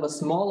I will have a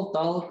small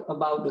talk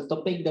about the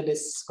topic that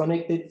is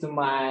connected to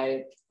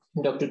my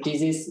doctor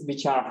thesis,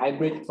 which are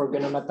hybrid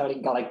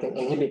organometallic galectin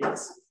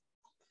inhibitors.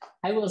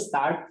 I will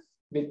start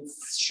with a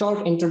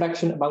short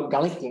introduction about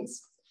galectins.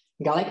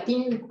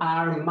 Galectins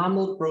are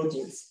mammal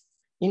proteins.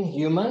 In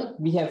human,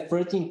 we have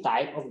 13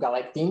 types of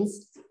galectins,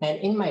 and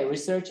in my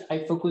research,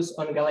 I focus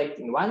on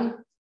galectin 1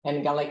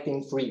 and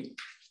galectin 3.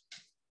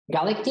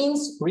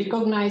 Galectins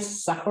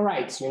recognize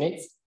saccharides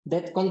units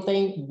that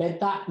contain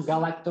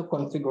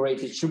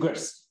beta-galactoconfigurated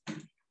sugars.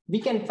 We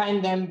can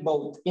find them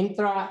both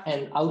intra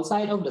and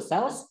outside of the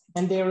cells,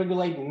 and they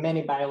regulate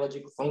many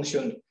biological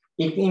functions,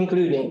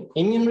 including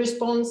immune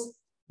response.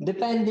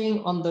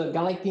 Depending on the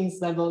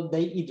galectins level,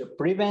 they either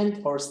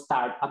prevent or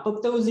start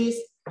apoptosis,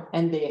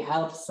 and they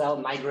help cell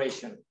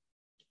migration.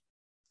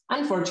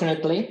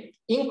 Unfortunately,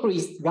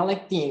 increased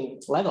galectin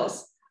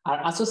levels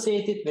are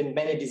associated with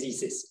many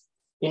diseases.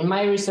 In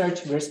my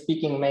research, we're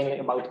speaking mainly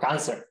about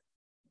cancer.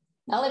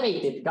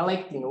 Elevated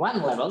galectin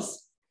 1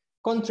 levels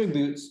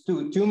contributes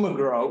to tumor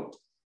growth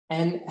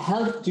and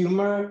help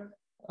tumor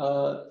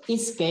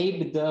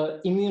escape the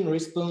immune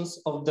response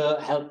of the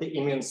healthy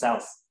immune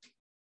cells.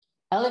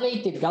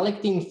 Elevated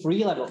galectin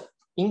 3 level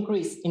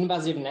increase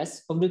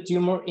invasiveness of the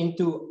tumor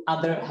into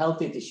other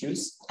healthy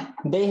tissues.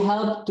 They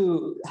help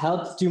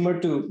tumor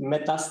to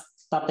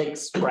metastatic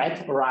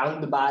spread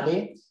around the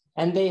body,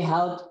 and they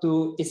help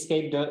to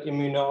escape the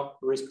immune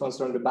response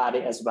from the body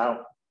as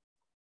well.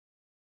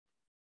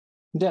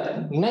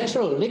 The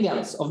natural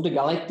ligands of the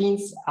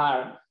galectins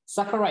are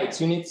saccharide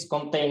units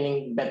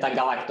containing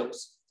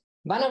beta-galactose.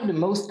 One of the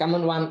most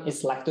common one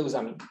is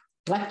lactosamine.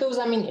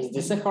 Lactosamine is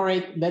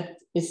disaccharide that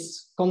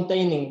is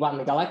containing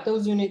one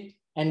galactose unit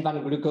and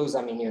one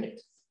glucosamine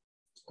unit.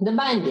 The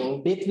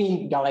binding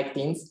between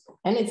galectins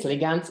and its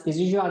ligands is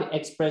usually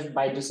expressed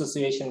by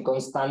dissociation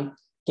constant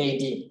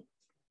Kd.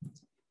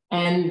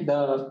 And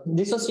the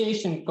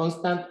dissociation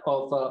constant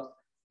of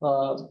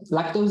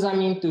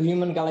lactosamine to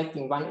human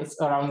galectin 1 is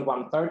around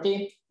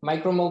 130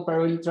 micromole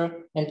per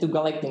liter, and to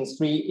galectin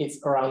 3 it's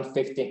around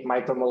 50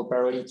 micromole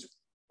per liter.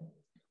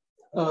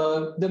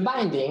 The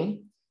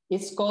binding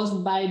is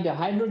caused by the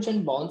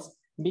hydrogen bonds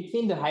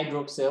between the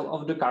hydroxyl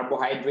of the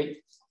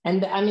carbohydrate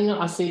and the amino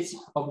acids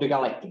of the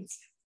galectins.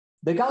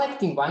 The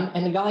galectin 1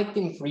 and the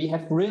galectin 3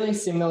 have really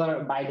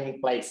similar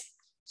binding place,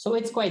 so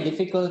it's quite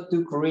difficult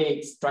to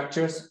create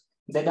structures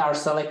that are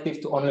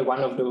selective to only one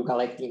of the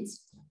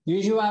galectins.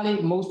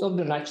 Usually, most of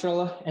the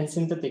natural and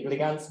synthetic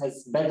ligands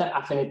has better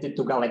affinity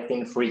to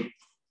galectin 3.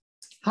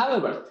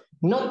 However,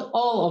 not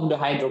all of the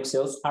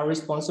hydroxyls are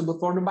responsible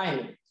for the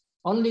binding.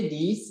 Only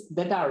these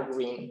that are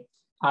green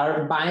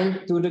are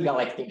bind to the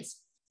galectins.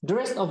 The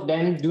rest of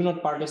them do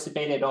not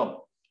participate at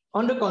all.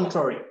 On the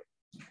contrary,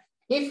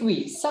 if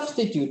we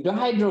substitute the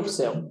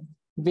hydroxyl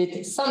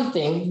with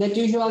something that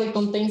usually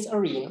contains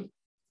arene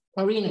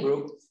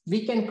group,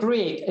 we can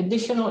create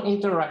additional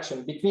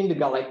interaction between the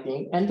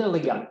galectin and the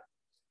ligand.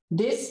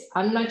 These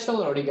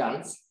unnatural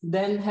ligands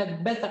then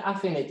have better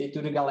affinity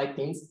to the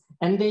galectins,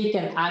 and they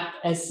can act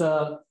as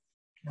a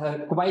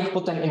quite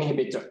potent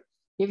inhibitor.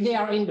 If they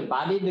are in the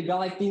body, the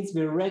galectins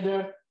will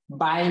rather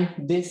bind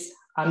these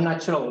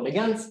unnatural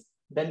ligands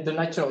than the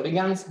natural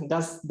ligands,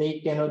 thus they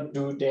cannot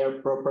do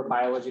their proper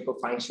biological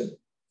function.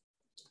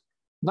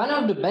 One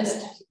of the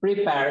best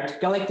prepared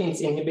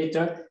galectins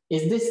inhibitor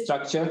is this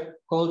structure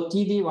called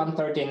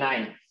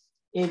TD139.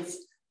 Its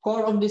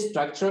core of this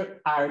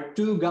structure are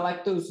two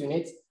galactose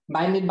units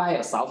binded by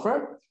a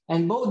sulfur,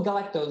 and both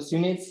galactose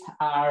units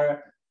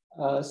are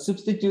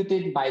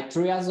substituted by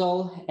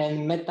triazole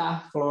and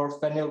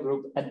metafluorphenyl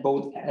group at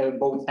both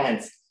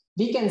ends.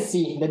 We can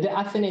see that the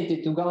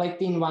affinity to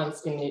galectin 1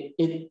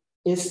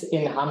 is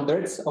in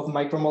hundreds of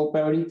micromole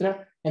per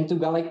liter, and to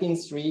galectin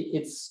 3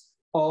 it's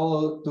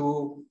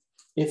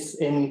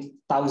in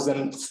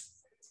thousands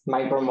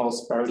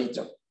micromoles per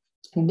liter.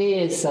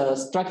 This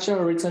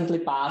structure recently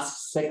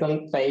passed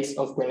second phase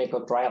of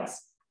clinical trials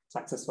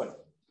successfully.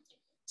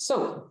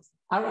 So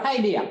our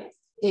idea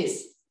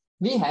is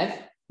we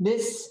have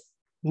this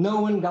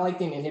known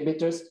galectin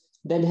inhibitors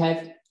that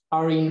have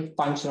arene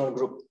functional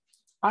group.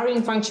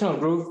 Arene functional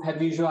group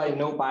have usually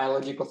no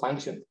biological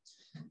function.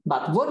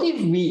 But what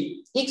if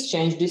we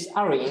exchange this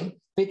arene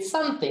with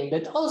something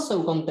that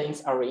also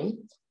contains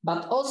arene,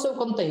 but also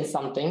contains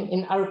something,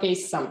 in our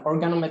case, some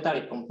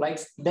organometallic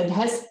complex that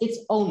has its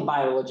own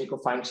biological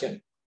function,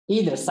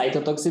 either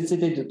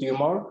cytotoxicity to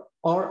tumor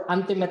or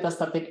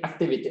antimetastatic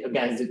activity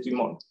against the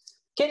tumor?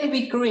 Can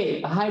we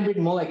create a hybrid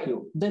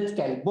molecule that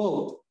can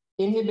both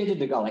inhibit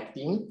the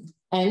galectin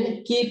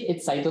and keep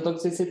its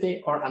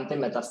cytotoxicity or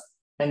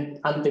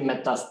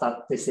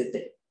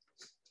antimetastaticity?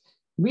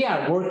 We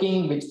are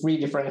working with 3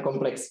 different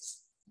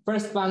complexes.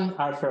 First one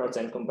are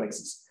ferrocene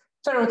complexes.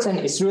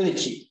 Ferrocene is really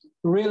cheap,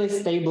 really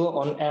stable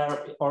on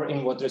air or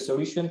in water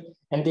solution,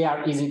 and they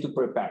are easy to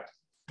prepare.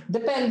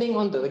 Depending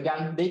on the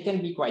ligand, they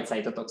can be quite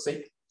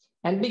cytotoxic.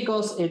 And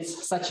because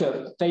it's such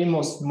a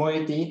famous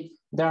moiety,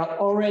 there are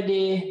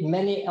already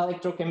many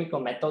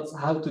electrochemical methods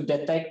how to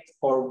detect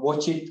or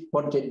watch it,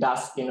 what it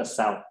does in a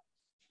cell.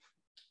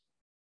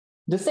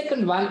 The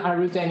second one are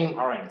ruthenium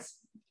arenes.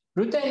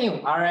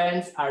 Ruthenium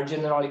arenes are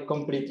generally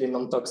completely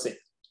non-toxic.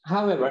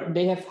 However,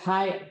 they have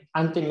high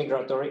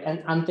anti-migratory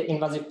and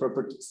anti-invasive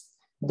properties.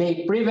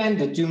 They prevent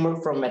the tumor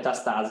from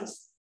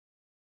metastasis.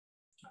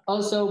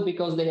 Also,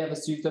 because they have a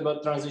suitable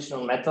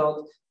transitional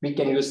method, we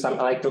can use some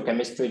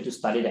electrochemistry to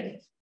study them.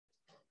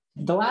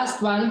 The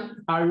last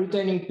one are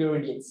ruthenium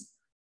pyridines.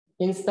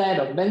 Instead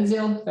of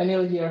benzyl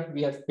phenyl here,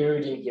 we have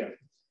pyridine here.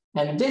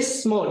 And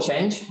this small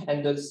change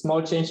and the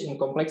small change in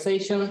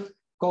complexation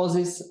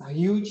causes a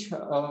huge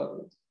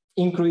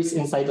increase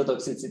in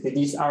cytotoxicity.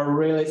 These are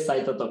really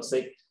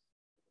cytotoxic,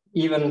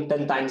 even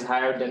 10 times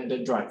higher than the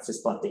drug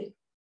cisplatin.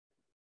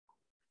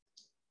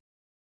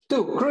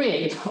 To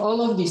create all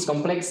of these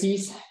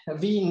complexes,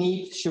 we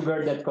need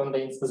sugar that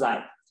contains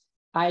azide.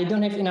 I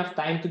don't have enough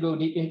time to go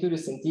deep into the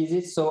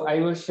synthesis, so I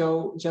will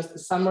show just a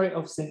summary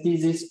of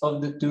synthesis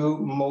of the 2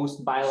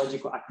 most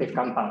biological active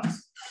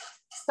compounds.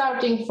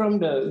 Starting from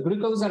the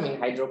glucosamine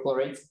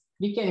hydrochlorates,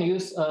 we can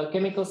use a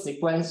chemical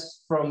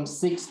sequence from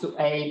 6 to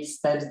 8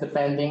 steps,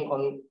 depending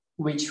on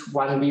which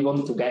one we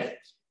want to get.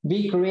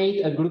 We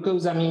create a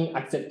glucosamine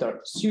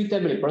acceptor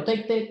suitably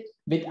protected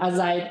with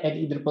azide at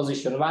either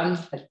position 1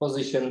 at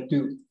position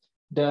 2.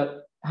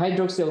 The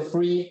hydroxyl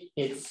free,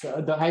 it's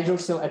the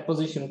hydroxyl at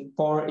position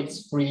 4,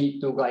 it's free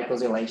to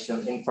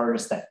glycosylation in further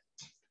step.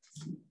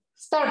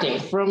 Starting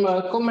from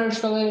a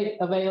commercially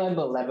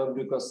available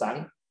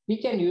levoglucosan, we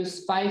can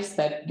use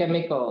 5-step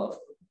chemical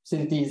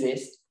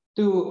synthesis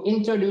to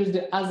introduce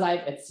the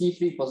azide at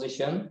C3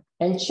 position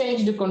and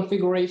change the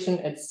configuration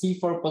at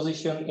C4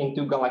 position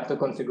into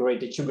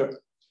galactoconfigurated sugar.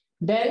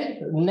 Then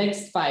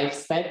next 5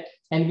 steps,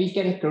 and we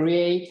can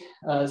create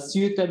a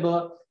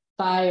suitable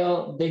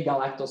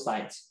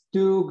thiodegalactosides,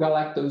 2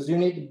 galactose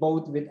unit,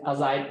 both with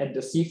azide at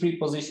the C3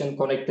 position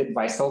connected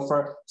by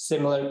sulfur,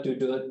 similar to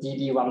the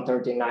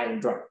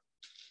TD139 drug.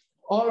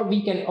 Or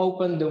we can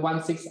open the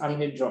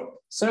 1,600 drop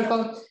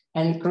circle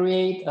and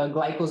create a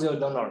glycosyl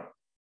donor.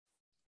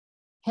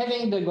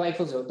 Having the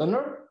glycosyl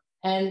donor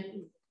and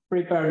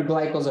prepare the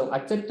glycosyl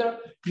acceptor,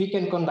 we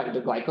can conduct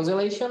the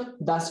glycosylation,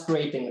 thus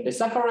creating the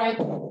saccharide,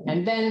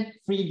 and then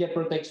free the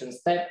protection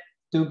step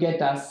to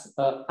get us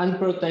an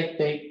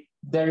unprotected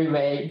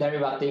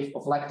derivative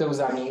of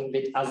lactosamine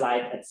with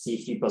azide at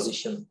C3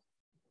 position.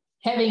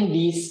 Having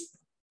these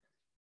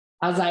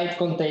azide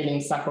containing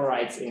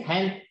saccharides in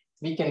hand,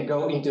 we can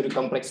go into the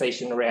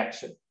complexation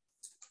reaction.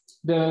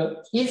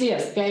 The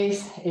easiest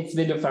case is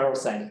with the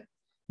ferrocene.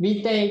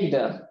 We take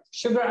the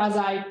sugar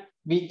azide,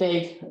 we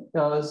take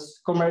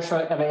those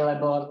commercially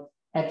available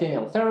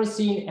ethinyl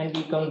ferrocene, and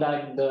we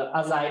conduct the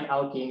azide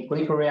alkene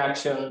glyco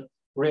reaction,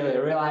 really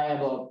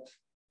reliable,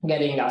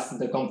 getting us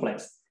the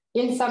complex.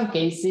 In some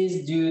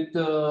cases, due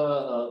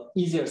to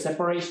easier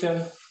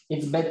separation,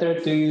 it's better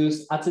to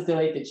use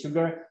acetylated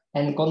sugar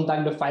and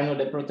conduct the final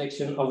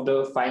deprotection of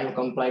the final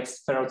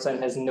complex.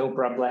 Ferrocene has no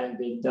problem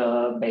with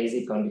the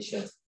basic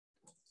conditions.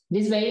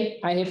 This way,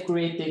 I have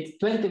created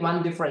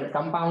 21 different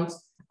compounds,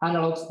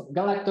 analogs of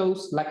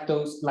galactose,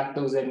 lactose,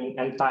 lactosamine,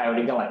 and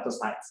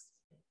thiodegalactosides.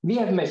 We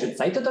have measured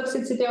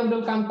cytotoxicity of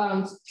the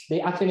compounds, the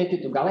affinity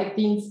to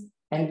galactins,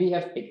 and we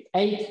have picked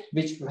 8,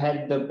 which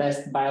had the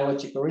best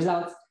biological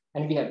results.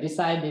 And we have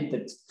decided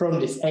that from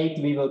this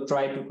 8, we will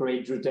try to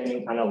create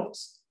ruthenium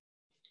analogs.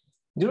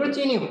 The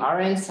ruthenium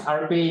RNs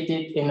are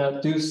created in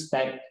a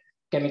 2-step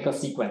chemical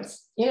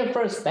sequence. In the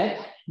first step,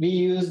 we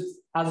used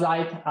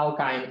azide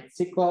alkyne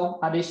cyclo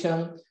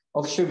addition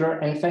of sugar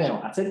and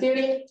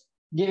phenylacetylene,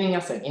 giving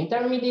us an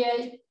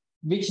intermediate,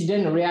 which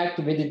then react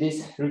with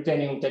this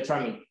ruthenium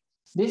tetramere.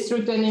 This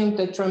ruthenium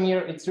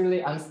tetramere, it's really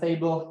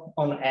unstable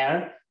on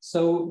air.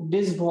 So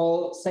this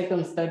whole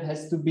second step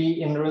has to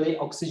be in really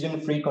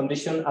oxygen-free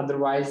condition.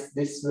 Otherwise,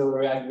 this will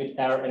react with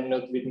air and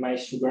not with my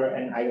sugar,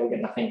 and I will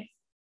get nothing.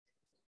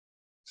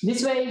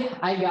 This way,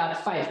 I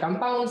got 5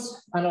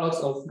 compounds,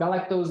 analogs of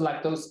galactose,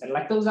 lactose, and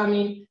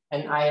lactosamine,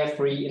 and I have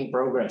 3 in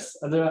progress,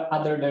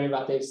 other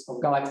derivatives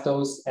of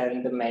galactose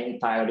and the main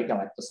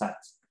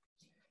thiodegalactosides.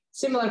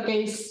 Similar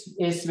case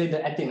is with the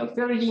ethinyl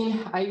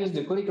pyridine. I use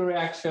the glyco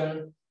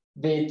reaction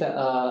with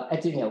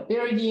ethinyl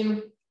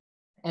pyridine,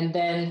 and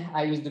then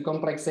I use the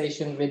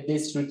complexation with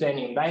this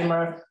ruthenium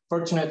dimer.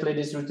 Fortunately,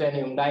 this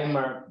ruthenium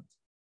dimer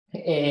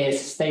is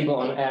stable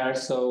on air,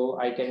 so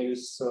I can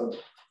use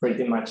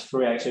pretty much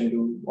reaction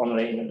do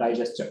only in a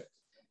digester.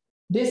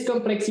 These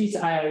complexes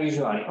are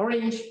usually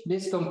orange.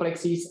 These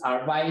complexes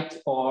are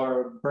white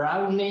or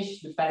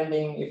brownish,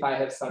 depending if I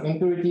have some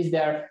impurities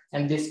there.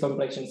 And these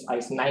complexes are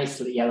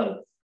nicely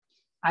yellow.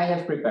 I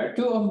have prepared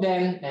 2 of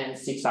them and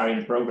 6 are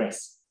in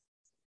progress.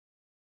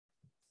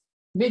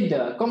 With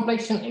the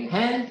complexion in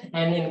hand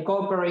and in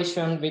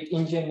cooperation with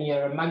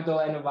engineer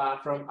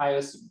Magdalenova from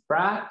IOC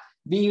Prague,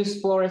 we use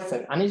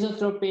fluorescent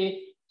anisotropy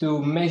to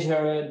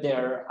measure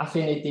their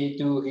affinity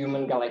to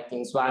human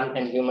galactins 1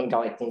 and human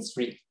galactins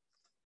 3.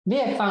 We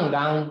have found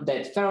out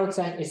that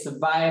ferrocene is a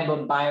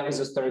viable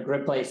bioisosteric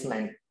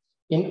replacement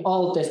in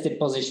all tested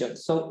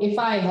positions. So if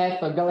I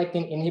have a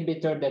galactin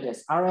inhibitor that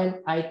has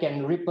RN, I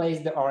can replace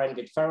the RN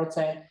with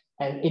ferrocene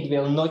and it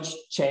will not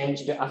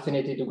change the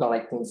affinity to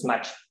galactins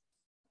much.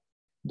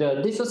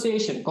 The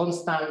dissociation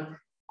constant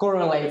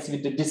correlates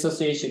with the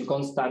dissociation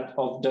constant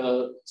of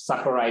the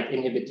saccharide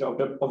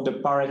inhibitor, of the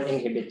parent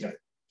inhibitor.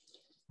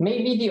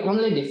 Maybe the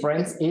only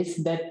difference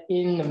is that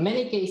in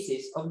many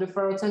cases of the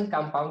ferrocene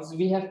compounds,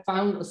 we have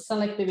found a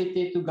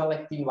selectivity to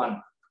galactin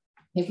 1.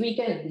 If we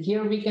can,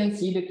 here we can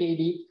see the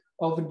KD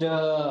of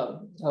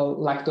the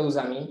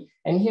lactosamine,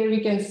 and here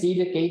we can see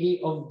the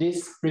KD of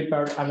this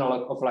prepared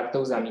analog of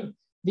lactosamine.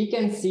 We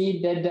can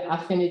see that the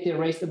affinity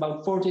raised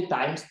about 40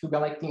 times to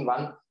galactin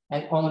 1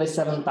 and only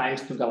 7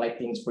 times to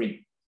galactin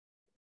 3.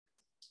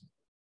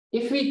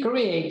 If we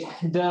create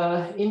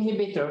the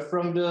inhibitor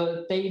from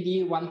the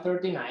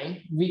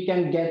TD139, we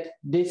can get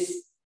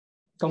this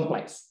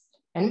complex.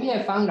 And we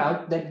have found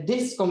out that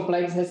this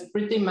complex has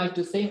pretty much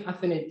the same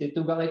affinity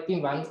to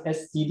galactin 1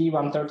 as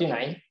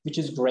TD139, which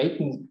is great.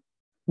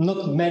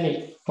 Not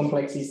many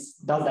complexes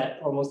does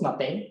that, almost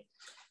nothing.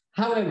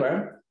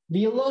 However,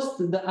 we lost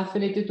the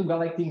affinity to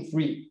galactin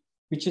 3,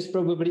 which is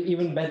probably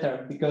even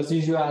better because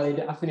usually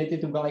the affinity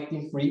to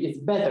galactin 3 is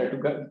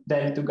better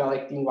than to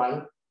galactin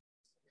 1.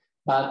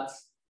 But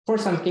for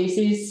some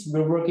cases,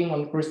 we're working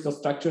on crystal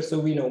structure, so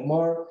we know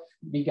more.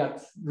 We got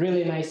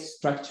really nice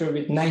structure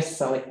with nice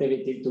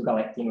selectivity to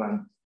galactin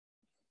 1.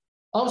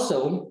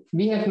 Also,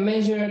 we have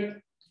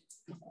measured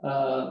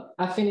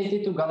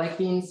affinity to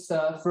galactins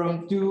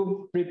from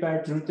 2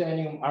 prepared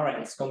ruthenium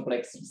RNs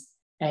complexes.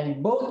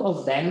 And both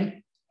of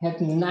them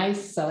have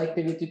nice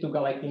selectivity to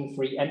galactin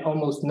 3 and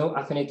almost no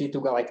affinity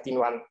to galactin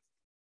 1.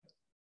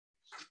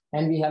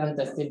 And we haven't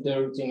tested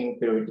the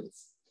ruthenium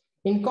pyrides.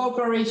 In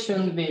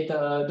cooperation with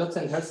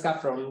docent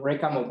Herska from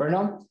Recamo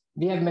Brno,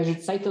 we have measured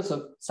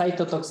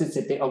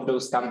cytotoxicity of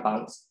those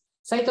compounds.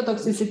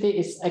 Cytotoxicity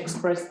is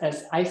expressed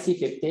as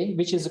IC50,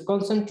 which is a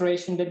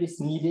concentration that is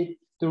needed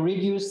to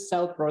reduce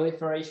cell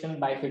proliferation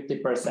by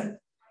 50%.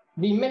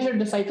 We measured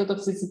the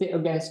cytotoxicity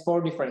against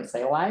 4 different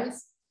cell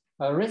lines: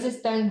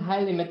 resistant,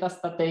 highly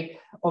metastatic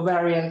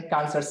ovarian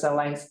cancer cell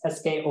lines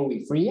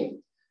SKOV3,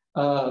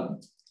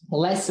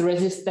 less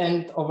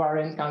resistant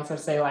ovarian cancer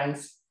cell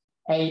lines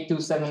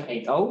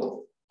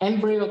A2780,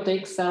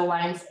 embryotic cell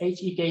lines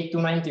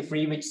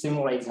HEK293, which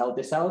simulates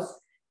healthy cells,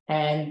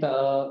 and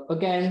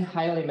again,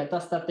 highly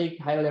metastatic,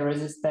 highly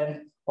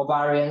resistant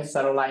ovarian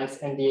cell lines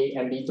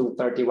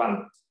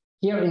NDA-MB231.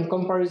 Here in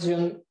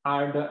comparison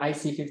are the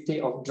IC50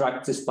 of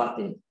drug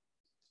cisplatin.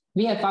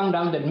 We have found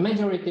out that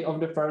majority of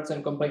the ferrets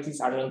and complexes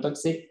are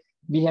non-toxic.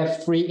 We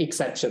have 3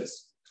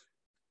 exceptions.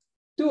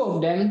 2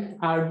 of them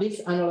are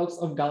these analogs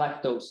of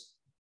galactose,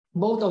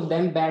 both of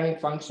them bearing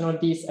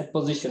functionalities at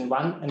position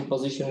 1 and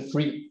position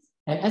 3.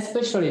 And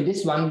especially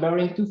this one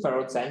bearing 2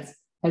 ferroxens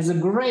has a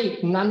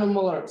great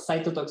nanomolar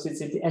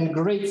cytotoxicity and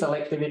great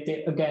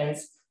selectivity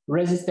against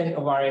resistant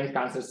ovarian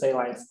cancer cell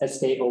lines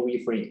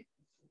SKOV3.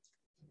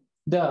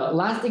 The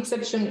last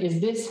exception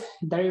is this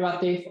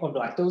derivative of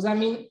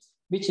lactosamine,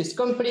 which is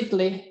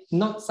completely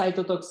not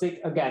cytotoxic,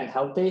 again,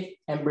 healthy,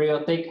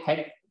 embryotic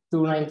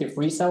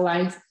HEK293 cell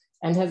lines,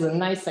 and has a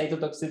nice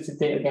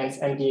cytotoxicity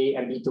against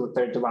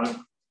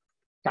NDA-MB231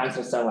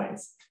 cancer cell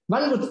lines.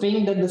 One would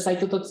think that the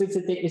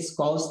cytotoxicity is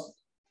caused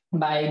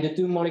by the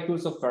 2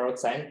 molecules of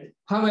ferroxene.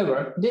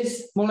 However,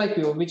 this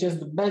molecule, which is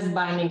the best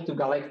binding to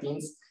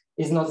galectins,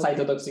 is not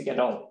cytotoxic at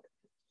all,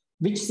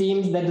 which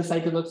seems that the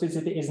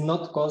cytotoxicity is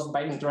not caused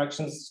by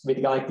interactions with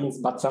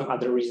galectins, but some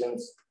other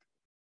reasons.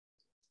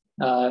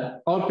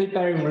 All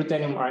preparium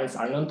ruthenium ions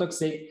are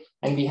non-toxic,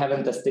 and we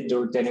haven't tested the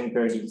ruthenium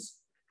pyridines.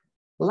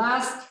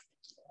 Last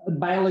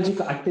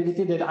biological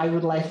activity that I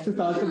would like to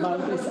talk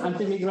about is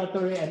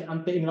anti-migratory and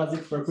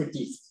anti-invasive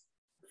properties.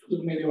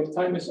 Your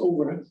time is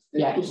over.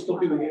 Yeah. To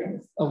stop you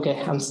here.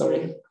 Okay, I'm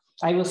sorry.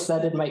 I was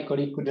sad that my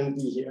colleague couldn't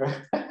be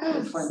here.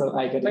 So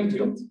I got Thank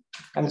you.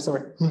 I'm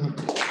sorry.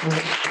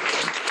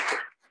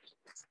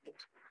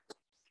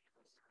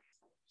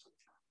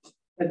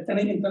 At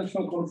any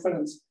international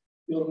conference,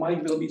 your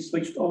mic will be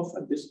switched off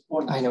at this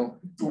point. I know.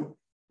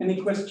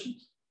 Any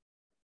questions?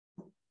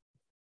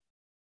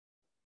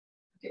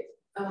 Okay.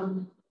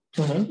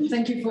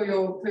 Thank you for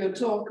your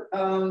talk.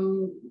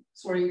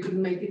 Sorry you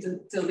couldn't make it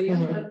until the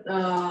end, but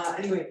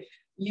anyway,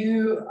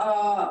 you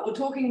were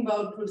talking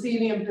about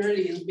ruthenium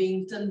pyridines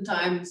being 10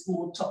 times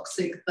more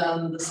toxic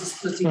than the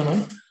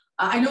cisplatin.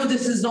 I know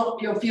this is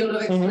not your field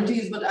of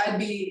expertise, but I'd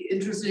be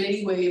interested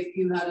anyway if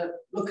you had a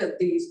look at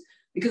these,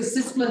 because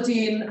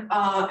cisplatin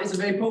is a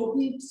very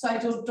potent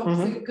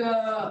cytotoxic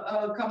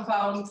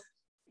compound,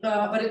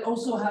 but it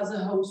also has a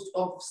host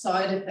of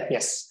side effects.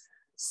 Yes.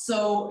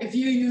 So if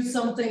you use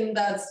something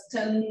that's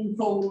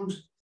 10-fold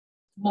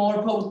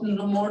more potent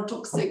or more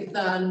toxic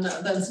than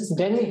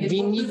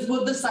cisplatin,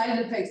 what the side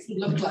effects would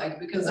look like,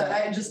 because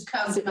I just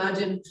can't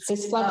imagine.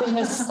 Cisplatin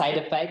has side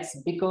effects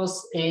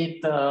because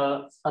it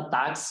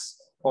attacks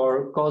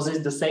or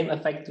causes the same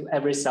effect to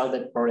every cell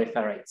that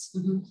proliferates.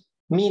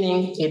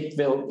 Meaning it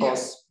will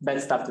cause bad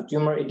stuff to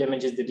tumor, it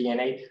damages the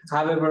DNA.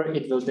 However,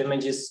 it will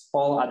damages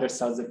all other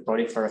cells that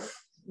proliferate.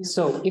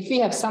 So if we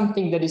have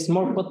something that is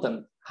more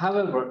potent,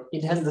 however,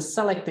 it has the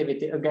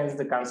selectivity against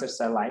the cancer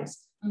cell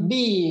lines,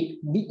 be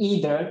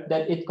either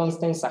that it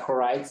contains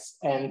saccharides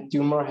and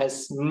tumor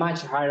has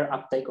much higher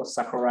uptake of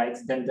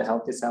saccharides than the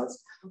healthy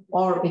cells,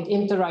 or it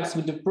interacts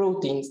with the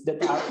proteins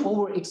that are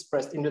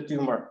overexpressed in the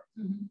tumor.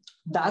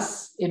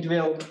 Thus, it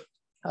will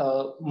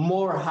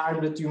more harm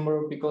the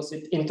tumor because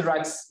it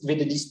interacts with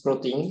this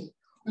protein,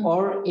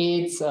 or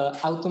it's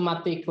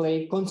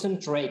automatically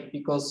concentrate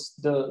because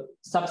the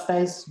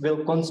substance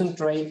will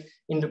concentrate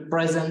in the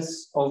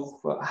presence of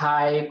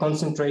high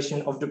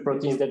concentration of the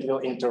proteins that will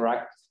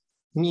interact,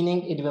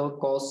 meaning it will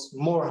cause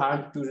more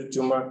harm to the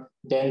tumor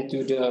than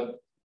to the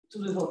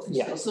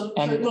So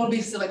it will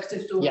be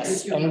selective to the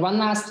tumor. And one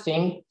last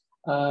thing,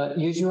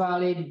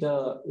 usually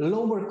the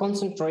lower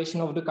concentration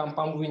of the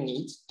compound we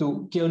need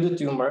to kill the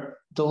tumor,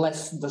 the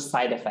less the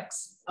side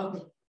effects.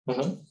 Okay.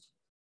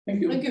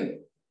 Thank you. Thank you.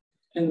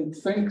 And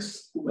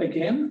thanks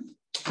again.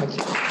 Thank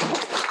you.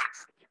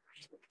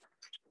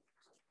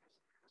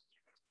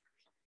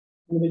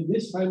 And with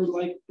this, I would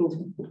like to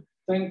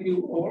thank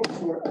you all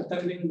for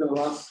attending the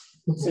last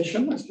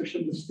session,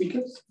 especially the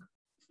speakers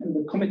and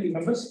the committee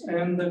members.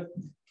 And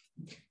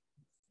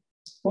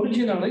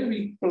originally,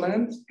 we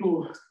planned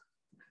to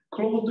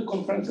close the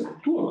conference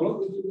at 2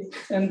 o'clock,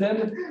 and then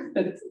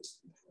at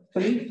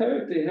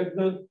 3:30 have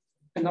the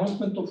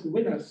announcement of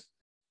winners.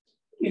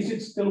 Is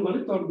it still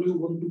valid, or do you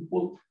want to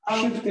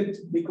shift it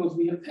because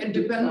we have? It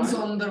depends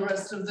on the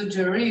rest of the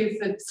jury if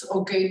it's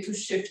okay to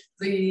shift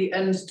the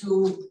end to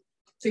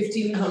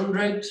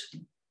 1500,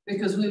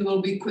 because we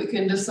will be quick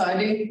in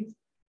deciding.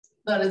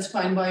 That is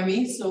fine by me.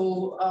 So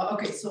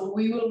okay, so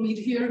we will meet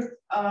here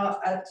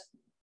at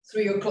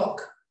 3 o'clock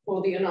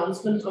for the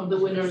announcement of the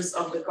winners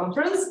of the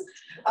conference.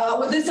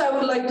 With this, I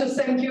would like to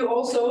thank you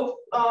also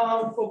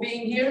for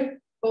being here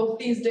both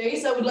these days.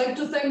 I would like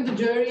to thank the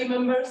jury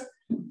members,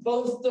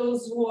 both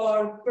those who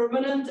are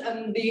permanent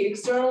and the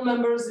external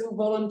members who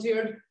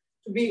volunteered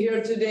to be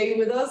here today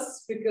with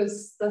us, because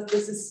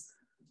this is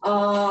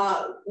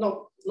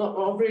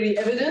not really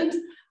evident.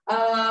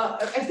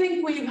 I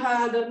think we've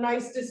had a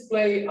nice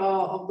display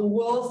of the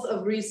wealth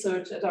of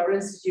research at our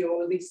institute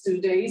over these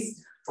 2 days.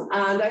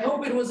 And I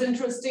hope it was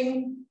interesting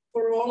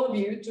for all of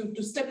you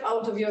to step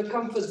out of your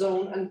comfort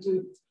zone and to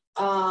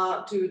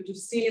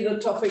see the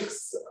topics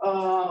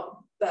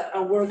that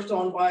are worked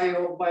on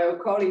by your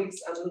colleagues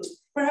and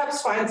perhaps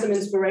find some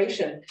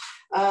inspiration.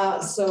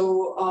 So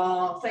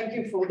thank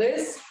you for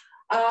this.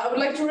 I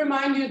would like to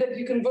remind you that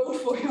you can vote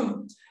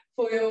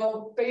for your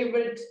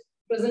favorite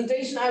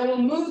presentation. I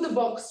will move the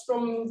box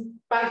from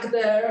back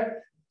there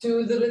to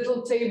the little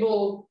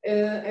table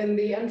in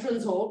the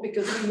entrance hall,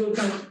 because we will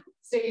be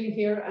staying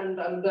here and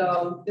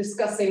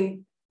discussing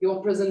your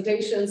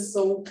presentations.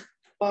 So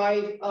by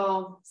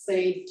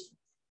say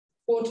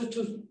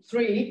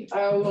 2:45,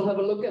 I will have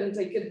a look and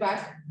take it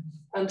back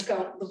and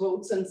count the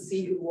votes and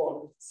see who won.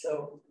 So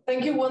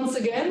thank you once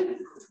again,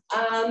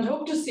 and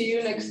hope to see you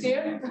next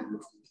year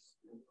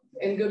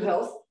in good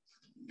health.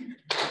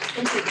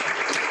 Thank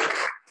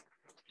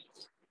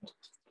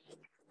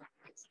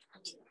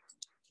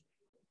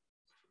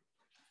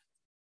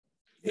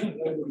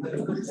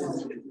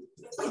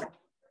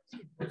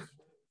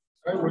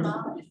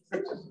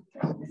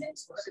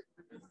you.